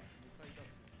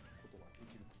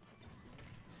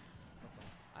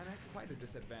 I'm at quite a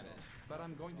disadvantage, but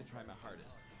I'm going to try my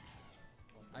hardest.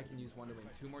 I can use Wonder Wing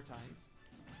 2 more times.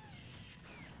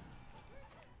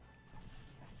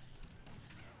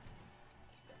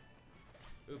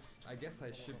 Oops, I guess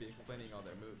I should be explaining all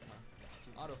their moves,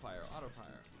 huh? Auto fire, auto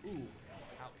fire. Ooh,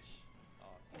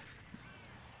 ouch.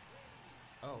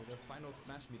 Oh, their final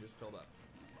smash meter's filled up.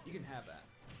 You can have that.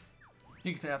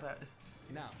 You can have that.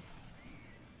 Now.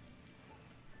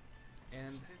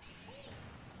 And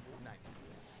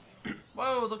nice.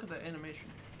 Whoa, look at that animation.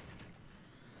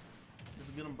 Does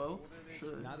it get them both?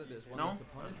 Should. Now that there's one No? less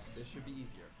opponent, this should be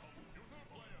easier.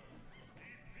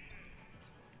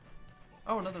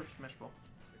 Oh, another smash ball.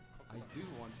 I do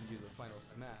want to use a final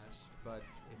smash, but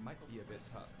it might be a bit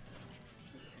tough.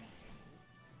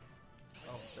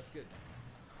 Oh, that's good.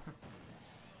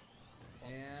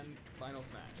 And final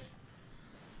smash.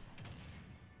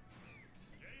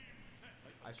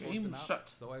 I forced Game them out, sucked.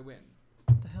 so I win.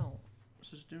 What the hell?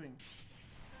 What's this doing?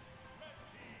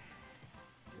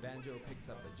 Banjo picks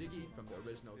up the Jiggy from the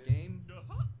original game.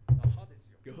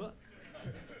 Gah!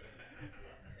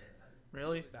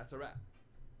 Really? That's a wrap.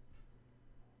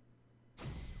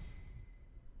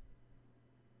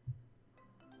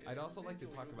 I'd also like to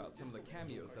talk about some of the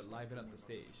cameos that liven up the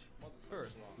stage.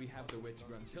 First, we have the witch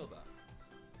Gruntilda.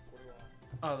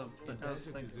 Oh, the In nose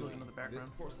thing Banjo-Kazooie, floating in the background. this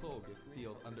poor soul gets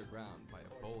sealed underground by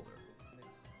a boulder.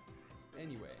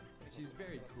 Anyway, she's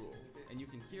very cruel, and you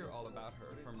can hear all about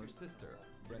her from her sister,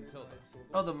 Gruntilda.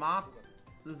 Oh, the mop.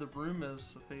 The broom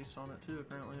has a face on it too,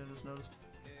 apparently, I just noticed.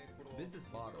 This is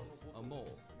Bottles, a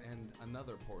mole, and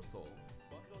another poor soul.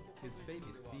 His fate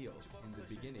is sealed in the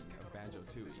beginning of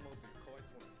Banjo-Tooie.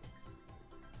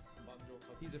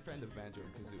 He's a friend of Banjo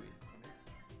and Kazooie.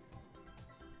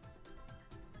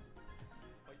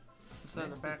 What's that in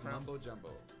the Next is background? Mumbo Jumbo.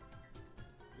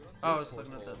 Oh, This it's poor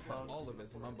looking at soul that had bug. all of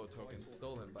his Mumbo tokens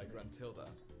stolen by Gruntilda.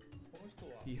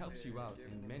 He helps you out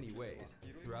in many ways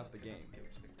throughout the game.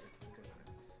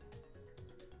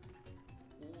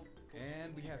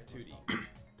 And we have Tootie.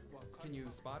 Can you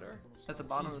spot her? At the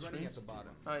bottom She's of the running screen? at the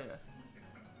bottom. Oh, yeah.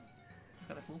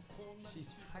 Kinda cool.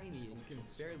 She's tiny and you can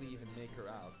barely even make her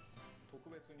out.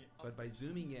 But by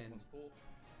zooming in,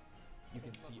 you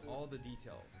can see all the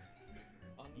detail,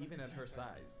 even at her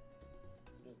size.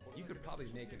 You could probably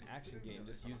make an action game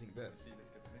just using this.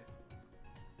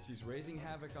 She's raising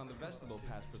havoc on the vegetable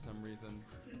patch for some reason.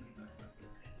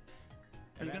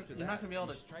 And You're after not that, gonna be able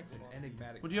she to- strikes an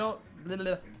enigmatic Would you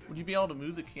would you be able to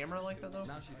move the camera like that though?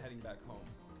 Now she's heading back home.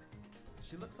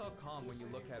 She looks all calm when you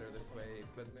look at her this way,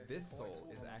 but this soul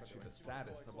is actually the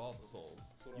saddest of all the souls.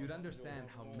 You'd understand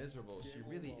how miserable she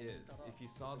really is if you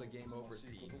saw the game over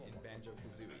scene in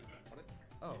Banjo-Kazooie.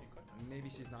 Oh, maybe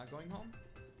she's not going home?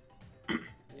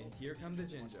 And here come the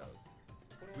Jinjos.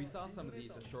 We saw some of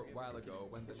these a short while ago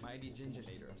when the mighty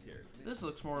Jinjonator appeared. This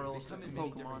looks more They realistic come than in many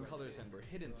Pokemon. different colors and were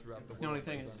hidden throughout the world. The only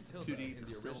thing by is Gruntilda 2D in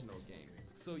the still. original game.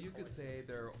 So you could say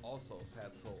they're also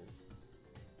sad souls.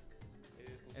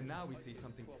 And now we see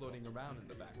something floating around in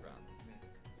the background.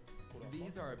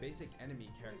 These are our basic enemy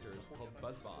characters called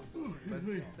Buzz Bombs, but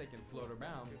since they can float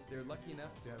around, they're lucky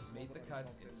enough to have made the cut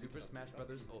in Super Smash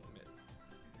Bros. Ultimate.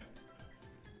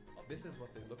 This is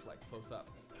what they look like close up.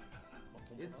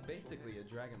 It's basically a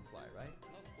dragonfly, right?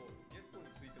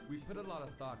 We put a lot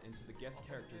of thought into the guest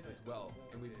characters as well,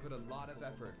 and we put a lot of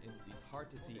effort into these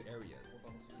hard-to-see areas,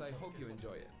 so I hope you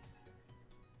enjoy it.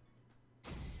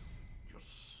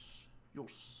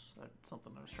 Yes. That's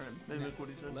something I was trying to mimic what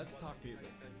he said. Let's talk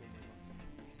music.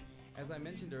 As I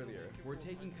mentioned earlier, we're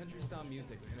taking country-style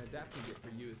music and adapting it for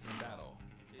use in battle.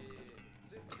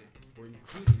 We're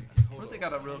including a total What if they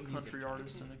got a of real 10 music country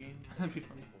artist in tracks. the game? That'd be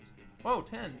funny. Whoa,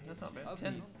 10. That's not bad. Of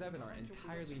 10. these, 7 are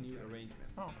entirely new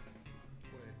arrangements. Oh.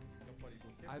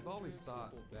 I've always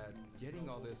thought that getting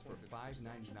all this for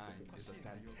 $5.99 is a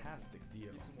fantastic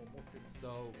deal.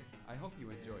 So, I hope you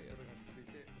enjoy it.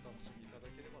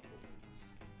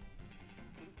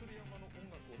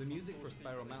 The music for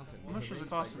Spiral Mountain How was much does it arranged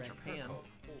cost by in Grant Japan?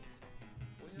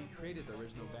 Kirkhope. He created the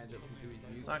original Banjo-Kazooie's It's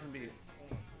music. not gonna be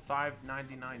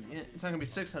 599 yen. It's not gonna be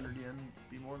 600 yen.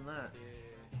 It'll be more than that.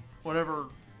 Whatever.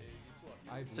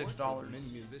 I've $6. worked with many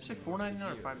musicians Say over the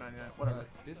 $4.99 or years, $5.99, whatever.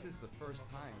 But this is the first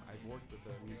time I've worked with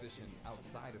a musician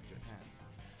outside of Japan.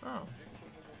 Oh.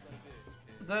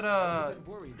 Is that I was a bit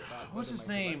worried about what's whether his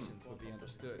my name? directions would be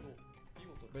understood,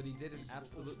 but he did an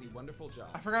absolutely wonderful job.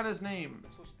 I forgot his name.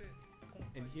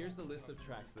 And here's the list of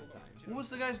tracks this time. What was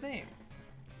the guy's name?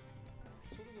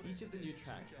 Each of the new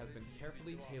tracks has been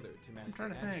carefully tailored to match the trying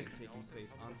to action think. taking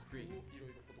place on screen.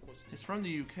 He's from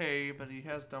the UK, but he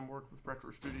has done work with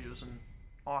Retro Studios in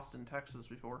Austin, Texas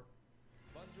before.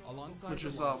 Alongside Which the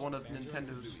is launch one of of Banjo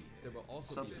Nintendo's Kazooie, there will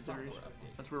also be a software subsidiaries.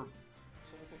 update. That's where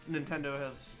Nintendo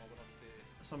has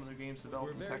some of their games We're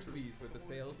developed in very Texas. pleased with the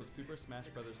sales of Super Smash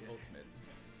Bros. Ultimate.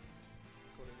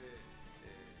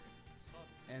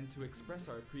 And to express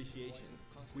our appreciation,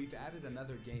 we've added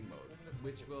another game mode,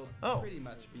 which will pretty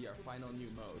much be our final new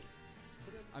mode.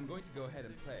 I'm going to go ahead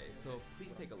and play, so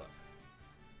please take a look.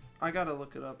 I gotta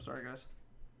look it up, sorry guys.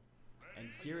 And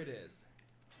here it is.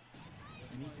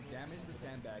 You need to damage the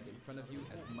sandbag in front of you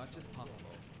as much as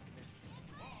possible.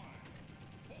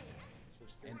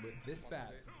 And with this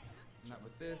bat, not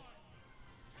with this,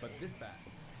 but this bat.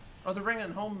 Oh, they're bringing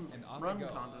home And off run it goes.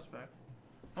 contest back.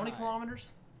 How many High. kilometers?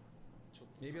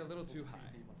 Maybe a little too high.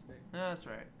 Yeah, that's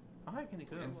right. How high can he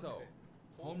go? And so,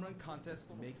 Home Run Contest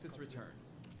makes its return.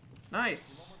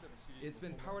 Nice. It's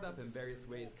been powered up in various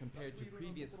ways compared to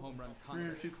previous Home Run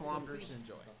Contests, 302 so kilometers. please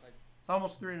enjoy. It's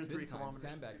almost 303 This time, kilometers.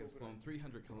 Sandbag has flown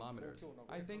 300 kilometers.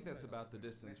 I think that's about the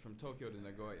distance from Tokyo to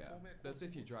Nagoya. That's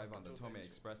if you drive on the Tomei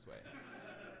Expressway.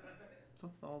 What's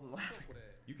up with all the laughing?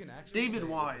 You can actually David play with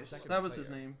the Wise. second That was his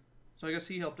player. name. So I guess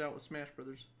he helped out with Smash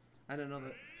Brothers. I didn't know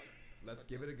that. Let's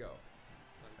give it a go.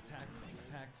 Attack,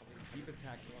 attack, keep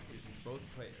attacking using both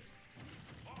players.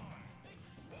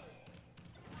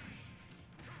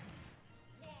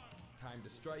 Time to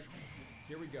strike.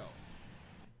 Here we go.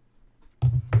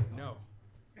 No.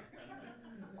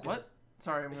 What?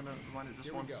 Sorry, I'm gonna rewind it just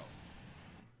Here once. we go.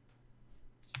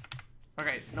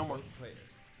 Okay, no more. Both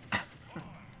players.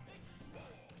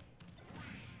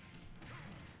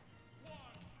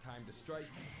 Time to strike.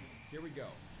 Here we go.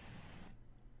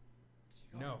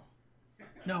 No.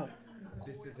 No.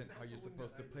 This isn't how you're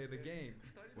supposed to play the game.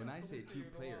 When I say two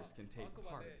players can take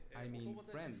part, I mean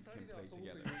friends can play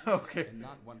together. Okay. And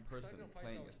not one person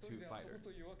playing as two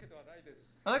fighters.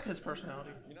 I like his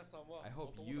personality. I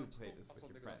hope you play this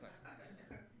with your friends.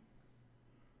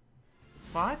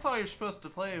 Well, I thought you were supposed to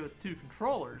play with two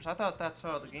controllers. I thought that's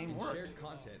how the game In worked. shared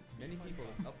content, many people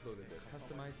have uploaded their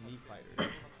customized Mii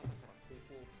fighters.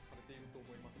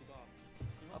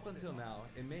 Up until now,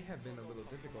 it may have been a little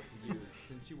difficult to use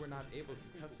since you were not able to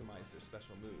customize their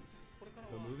special moves.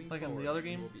 But moving Like in forward, the other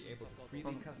game? you will be able to freely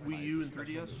On customize Wii U your and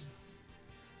special 3DS? moves.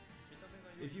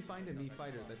 If you find a Mii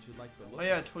fighter that you like the look Oh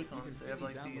yeah, of, you Toy-Cons. can They have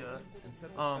freely like download the it and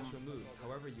set the special moves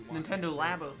however you want. Nintendo to use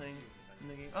Labo them. thing in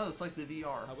the game. Oh, it's like the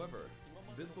VR. However,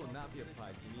 this will not be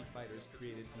applied to Mii fighters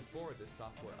created before this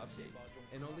software update,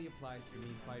 and only applies to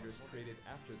Mii fighters created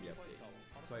after the update.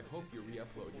 So I hope you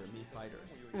re-upload your Mii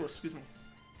fighters. Oh, excuse me.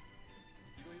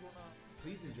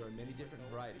 Please enjoy many different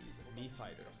varieties of Mii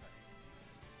fighters.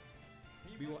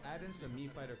 We will add in some Mii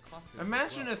fighter costumes.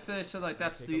 Imagine as well. if they said like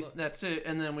Let's that's take a the look. that's it,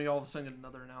 and then we all of a sudden get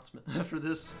another announcement after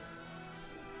this.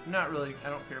 Not really. I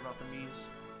don't care about the Mii's.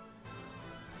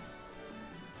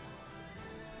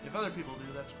 If other people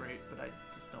do, that's great, but I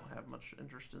just don't have much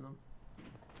interest in them.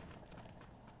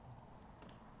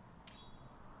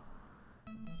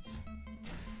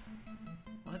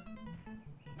 What?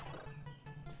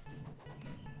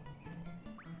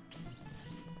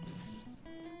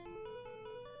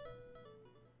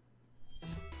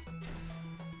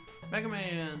 Mega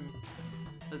Man.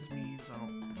 That's Mii's.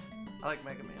 I like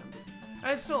Mega Man,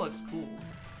 but it still looks cool.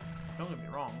 Don't get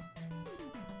me wrong.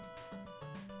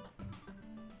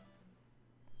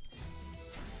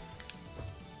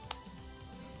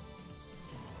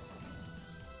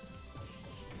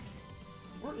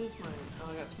 Where is my...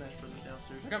 Oh, I got Smash Brothers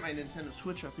downstairs. I got my Nintendo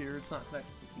Switch up here. It's not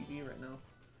connected to the TV right now.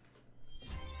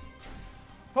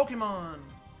 Pokemon!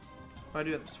 Oh, I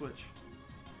do have the Switch.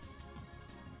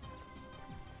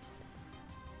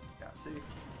 Yeah, see?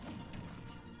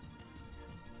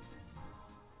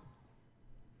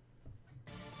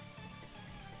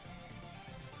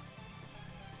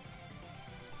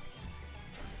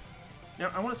 Yeah,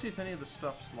 I want to see if any of the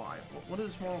stuff's live. What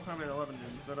is Mortal Kombat 11 doing?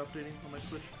 Is that updating on my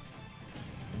Switch?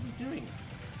 What are you doing?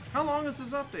 How long is this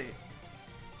update?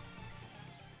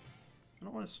 I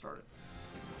don't want to start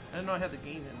it. I didn't know I had the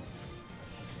game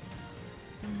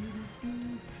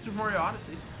in. Super Mario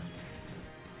Odyssey.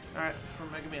 Alright, it's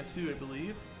from Mega Man 2, I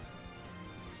believe.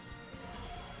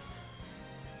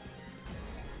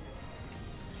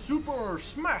 Super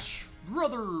Smash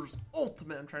Brothers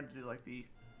Ultimate. I'm trying to do like the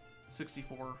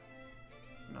 64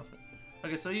 announcement.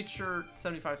 Okay, so each shirt,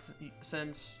 75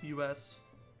 cents US.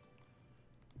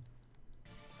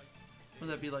 Would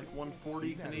that be like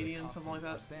 140 Canadian, something like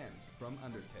that? For Sans from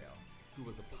Undertale, who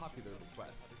was a popular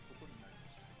request.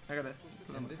 I gotta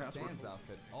put on And the this password. Sans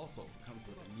outfit also comes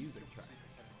with a music track.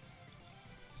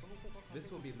 This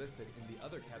will be listed in the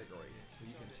other category, so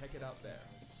you can check it out there.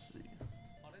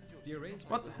 The arrangement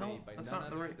What the was hell? made by That's none not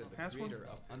the other right than the password? creator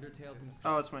of Undertale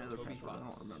himself. Oh, it's my other Toby password. I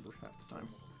Fox. don't remember half the time.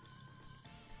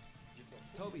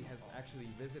 Toby has actually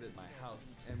visited my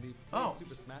house, and we played Oh.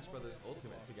 Super Smash Bros.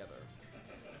 Ultimate together.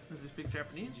 Does he speak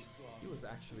Japanese? He was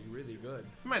actually really good.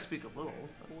 He might speak a little.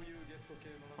 But...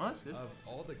 Well, that's good. Of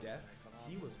all the guests,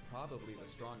 he was probably the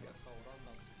strongest.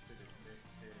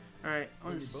 Alright,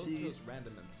 When we let's both see. chose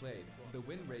random and played, the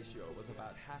win ratio was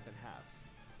about half and half.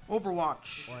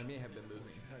 Overwatch. Or I may have been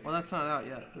losing. Well, that's not out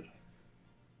yet. But...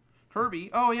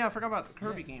 Kirby. Oh yeah, I forgot about the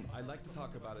Kirby Next, game. I'd like to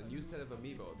talk about a new set of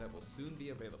amiibo that will soon be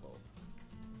available.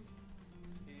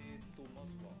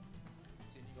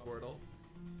 Squirtle,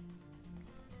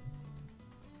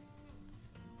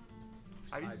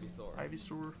 Ivysaur,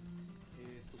 Ivysaur.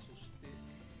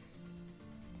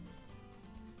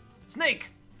 Snake!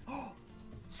 Oh!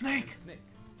 Snake! and Snake.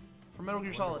 From Metal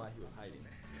Gear Wonder Solid. why he was hiding.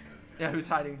 Yeah, who's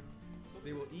hiding?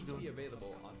 They will each be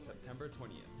available on September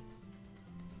 20th.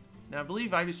 Now, I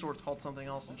believe Ivysaur is called something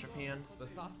else in Japan. The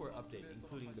software update,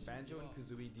 including the Banjo and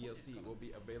Kazooie DLC, will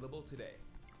be available today.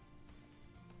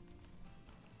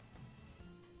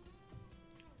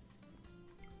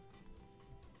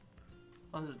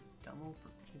 Oh, there's a demo for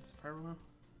Kings of Pyro now?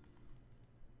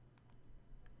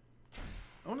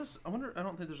 I wonder, I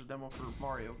don't think there's a demo for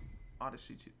Mario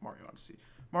Odyssey 2.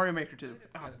 Mario Maker 2.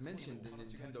 As mentioned in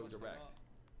Nintendo Direct,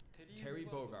 Terry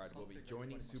Bogard will be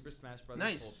joining Super Smash Bros.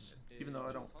 Nice! Ultimate. Even though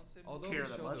I don't Although care we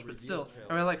that showed much, the but reveal still. trailer,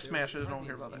 I mean, I like there Smash, I was just don't hardly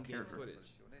care about that in-game character. footage.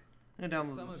 I'm gonna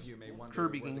download Some this of you may wonder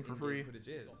Kirby where game the for in-game free. footage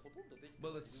is.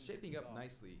 Well, it's shaping up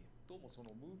nicely.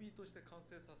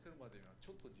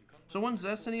 So when's the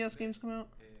SNES games come out?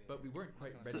 But we weren't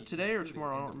quite Is ready. it today or to include it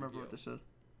tomorrow? I in don't the remember what reveal. they said.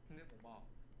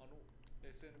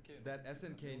 That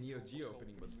SNK Neo Geo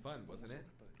opening was fun, wasn't it?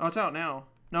 Oh, it's out now.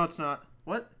 No, it's not.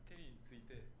 What?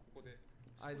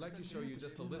 I'd like to show you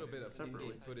just a little bit of Separately.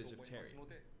 in-game footage of Terry.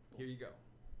 Here you go.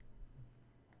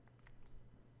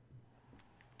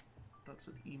 That's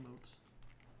an emotes.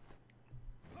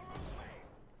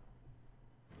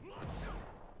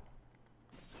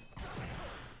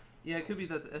 Yeah, it could be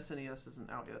that the SNES isn't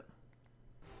out yet.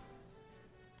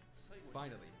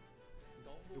 Finally,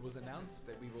 it was announced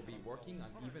that we will be working on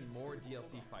even more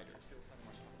DLC fighters.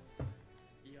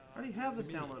 I already have To this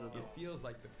me, downloaded it though. feels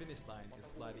like the finish line is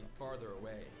sliding farther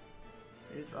away.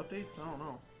 It's updates? I don't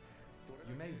know.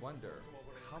 You may wonder,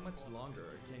 how much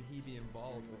longer can he be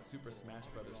involved with Super Smash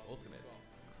Bros. Ultimate?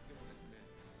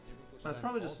 That's I'm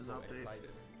probably just an also update. excited.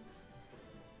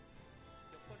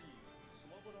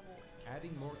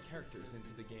 Adding more characters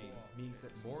into the game means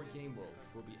that more game worlds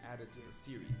will be added to the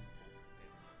series.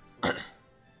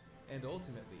 And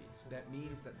ultimately, that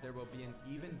means that there will be an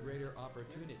even greater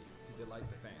opportunity to delight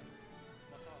the fans.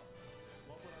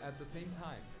 At the same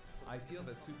time, I feel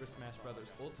that Super Smash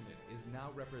Bros. Ultimate is now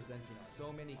representing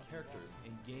so many characters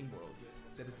in game worlds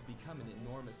that it's become an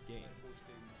enormous game.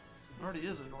 It already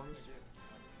is enormous.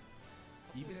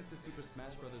 Even if the Super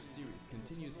Smash Bros. Series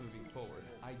continues moving forward,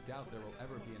 I doubt there will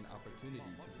ever be an opportunity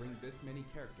to bring this many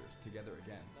characters together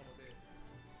again.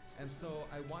 And so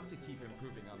I want to keep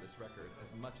improving on this record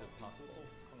as much as possible.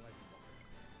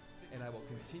 And I will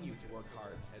continue to work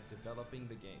hard at developing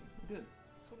the game. Good.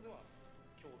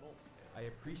 I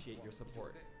appreciate your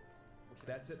support.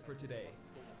 That's it for today.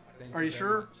 Thank Are you very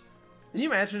sure? much. Can you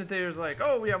imagine if they was like,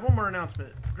 oh, we have one more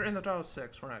announcement. Grand Theft Auto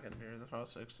 6. We're not going to be Grand Theft Auto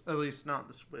 6. At least not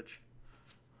the Switch.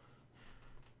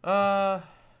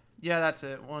 Yeah, that's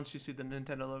it. Once you see the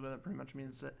Nintendo logo, that pretty much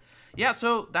means it. Yeah,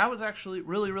 so that was actually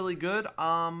really, really good.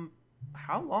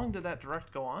 How long did that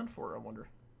Direct go on for, I wonder?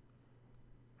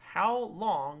 How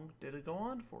long did it go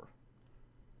on for?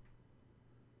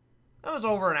 That was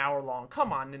over an hour long.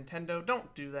 Come on, Nintendo.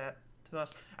 Don't do that to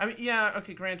us. I mean, yeah,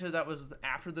 okay, granted, that was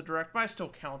after the Direct, but I still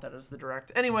count that as the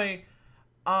Direct. Anyway,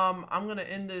 I'm going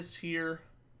to end this here.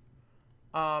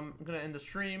 I'm going to end the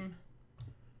stream.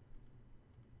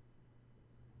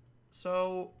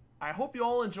 So, I hope you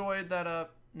all enjoyed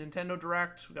that Nintendo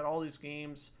Direct. We got all these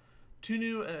games. Two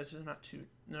new, it's not two,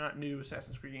 they're not new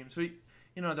Assassin's Creed games. But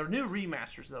You know, they're new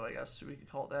remasters, though, I guess we could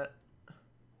call it that.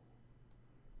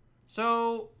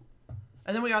 So,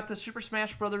 and then we got the Super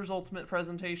Smash Bros. Ultimate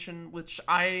presentation, which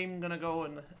I'm going to go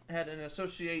ahead and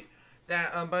associate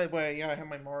that. By the way, yeah, I have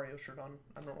my Mario shirt on.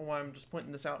 I don't know why I'm just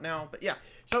pointing this out now, but yeah.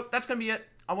 So, that's going to be it.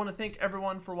 I want to thank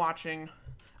everyone for watching.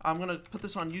 I'm going to put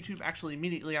this on YouTube actually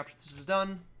immediately after this is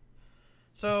done.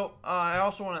 So, I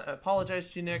also want to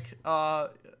apologize to you, Nick.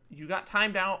 You got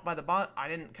timed out by the bot. I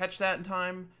didn't catch that in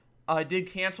time. I did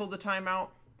cancel the timeout.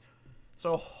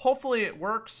 So, hopefully it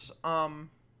works.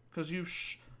 Because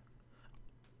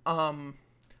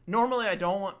normally I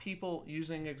don't want people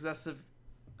using excessive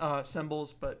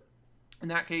symbols, but in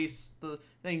that case, the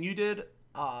thing you did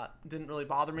didn't really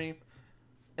bother me.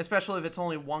 Especially if it's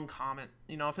only one comment.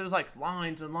 You know, if it was like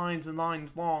lines and lines and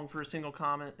lines long for a single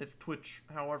comment, if Twitch,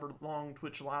 however long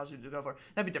Twitch allows you to go for,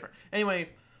 that'd be different. Anyway,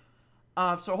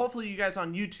 so hopefully you guys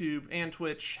on YouTube and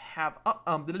Twitch have, I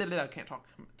can't talk,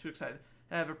 I'm too excited,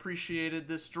 have appreciated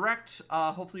this direct.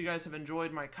 Hopefully you guys have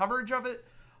enjoyed my coverage of it.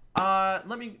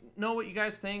 Let me know what you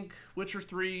guys think. Witcher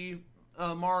 3,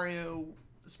 Mario,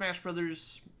 Smash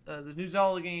Brothers, the new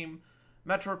Zelda game,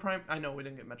 Metroid Prime. I know we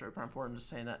didn't get Metroid Prime 4, I'm just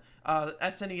saying that.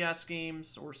 SNES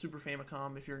games or Super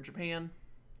Famicom if you're in Japan.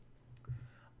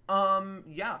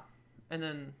 Yeah. And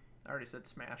then I already said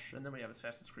Smash, and then we have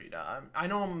Assassin's Creed. I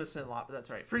know I'm missing a lot, but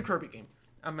that's all right. Free Kirby game.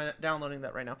 I'm downloading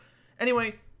that right now.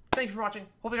 Anyway, thank you for watching.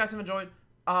 Hope you guys have enjoyed.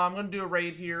 I'm going to do a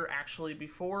raid here actually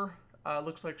before.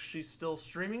 Looks like she's still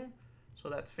streaming, so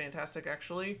that's fantastic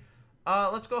actually.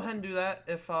 Let's go ahead and do that.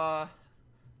 If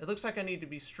it looks like I need to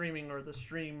be streaming or the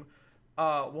stream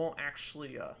won't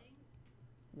actually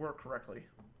work correctly.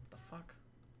 What the fuck?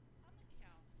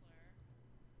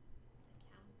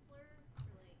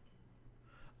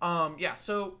 Yeah,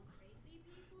 so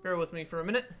bear with me for a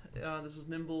minute. This is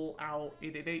Nimble Owl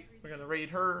 888. We're gonna raid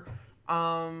her.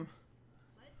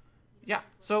 Yeah,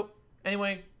 so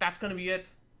anyway, that's gonna be it.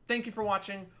 Thank you for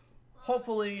watching.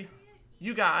 Hopefully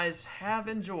you guys have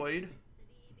enjoyed.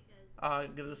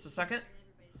 Give this a second.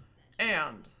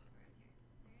 And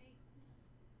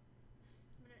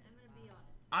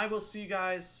I will see you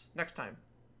guys next time.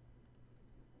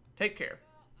 Take care.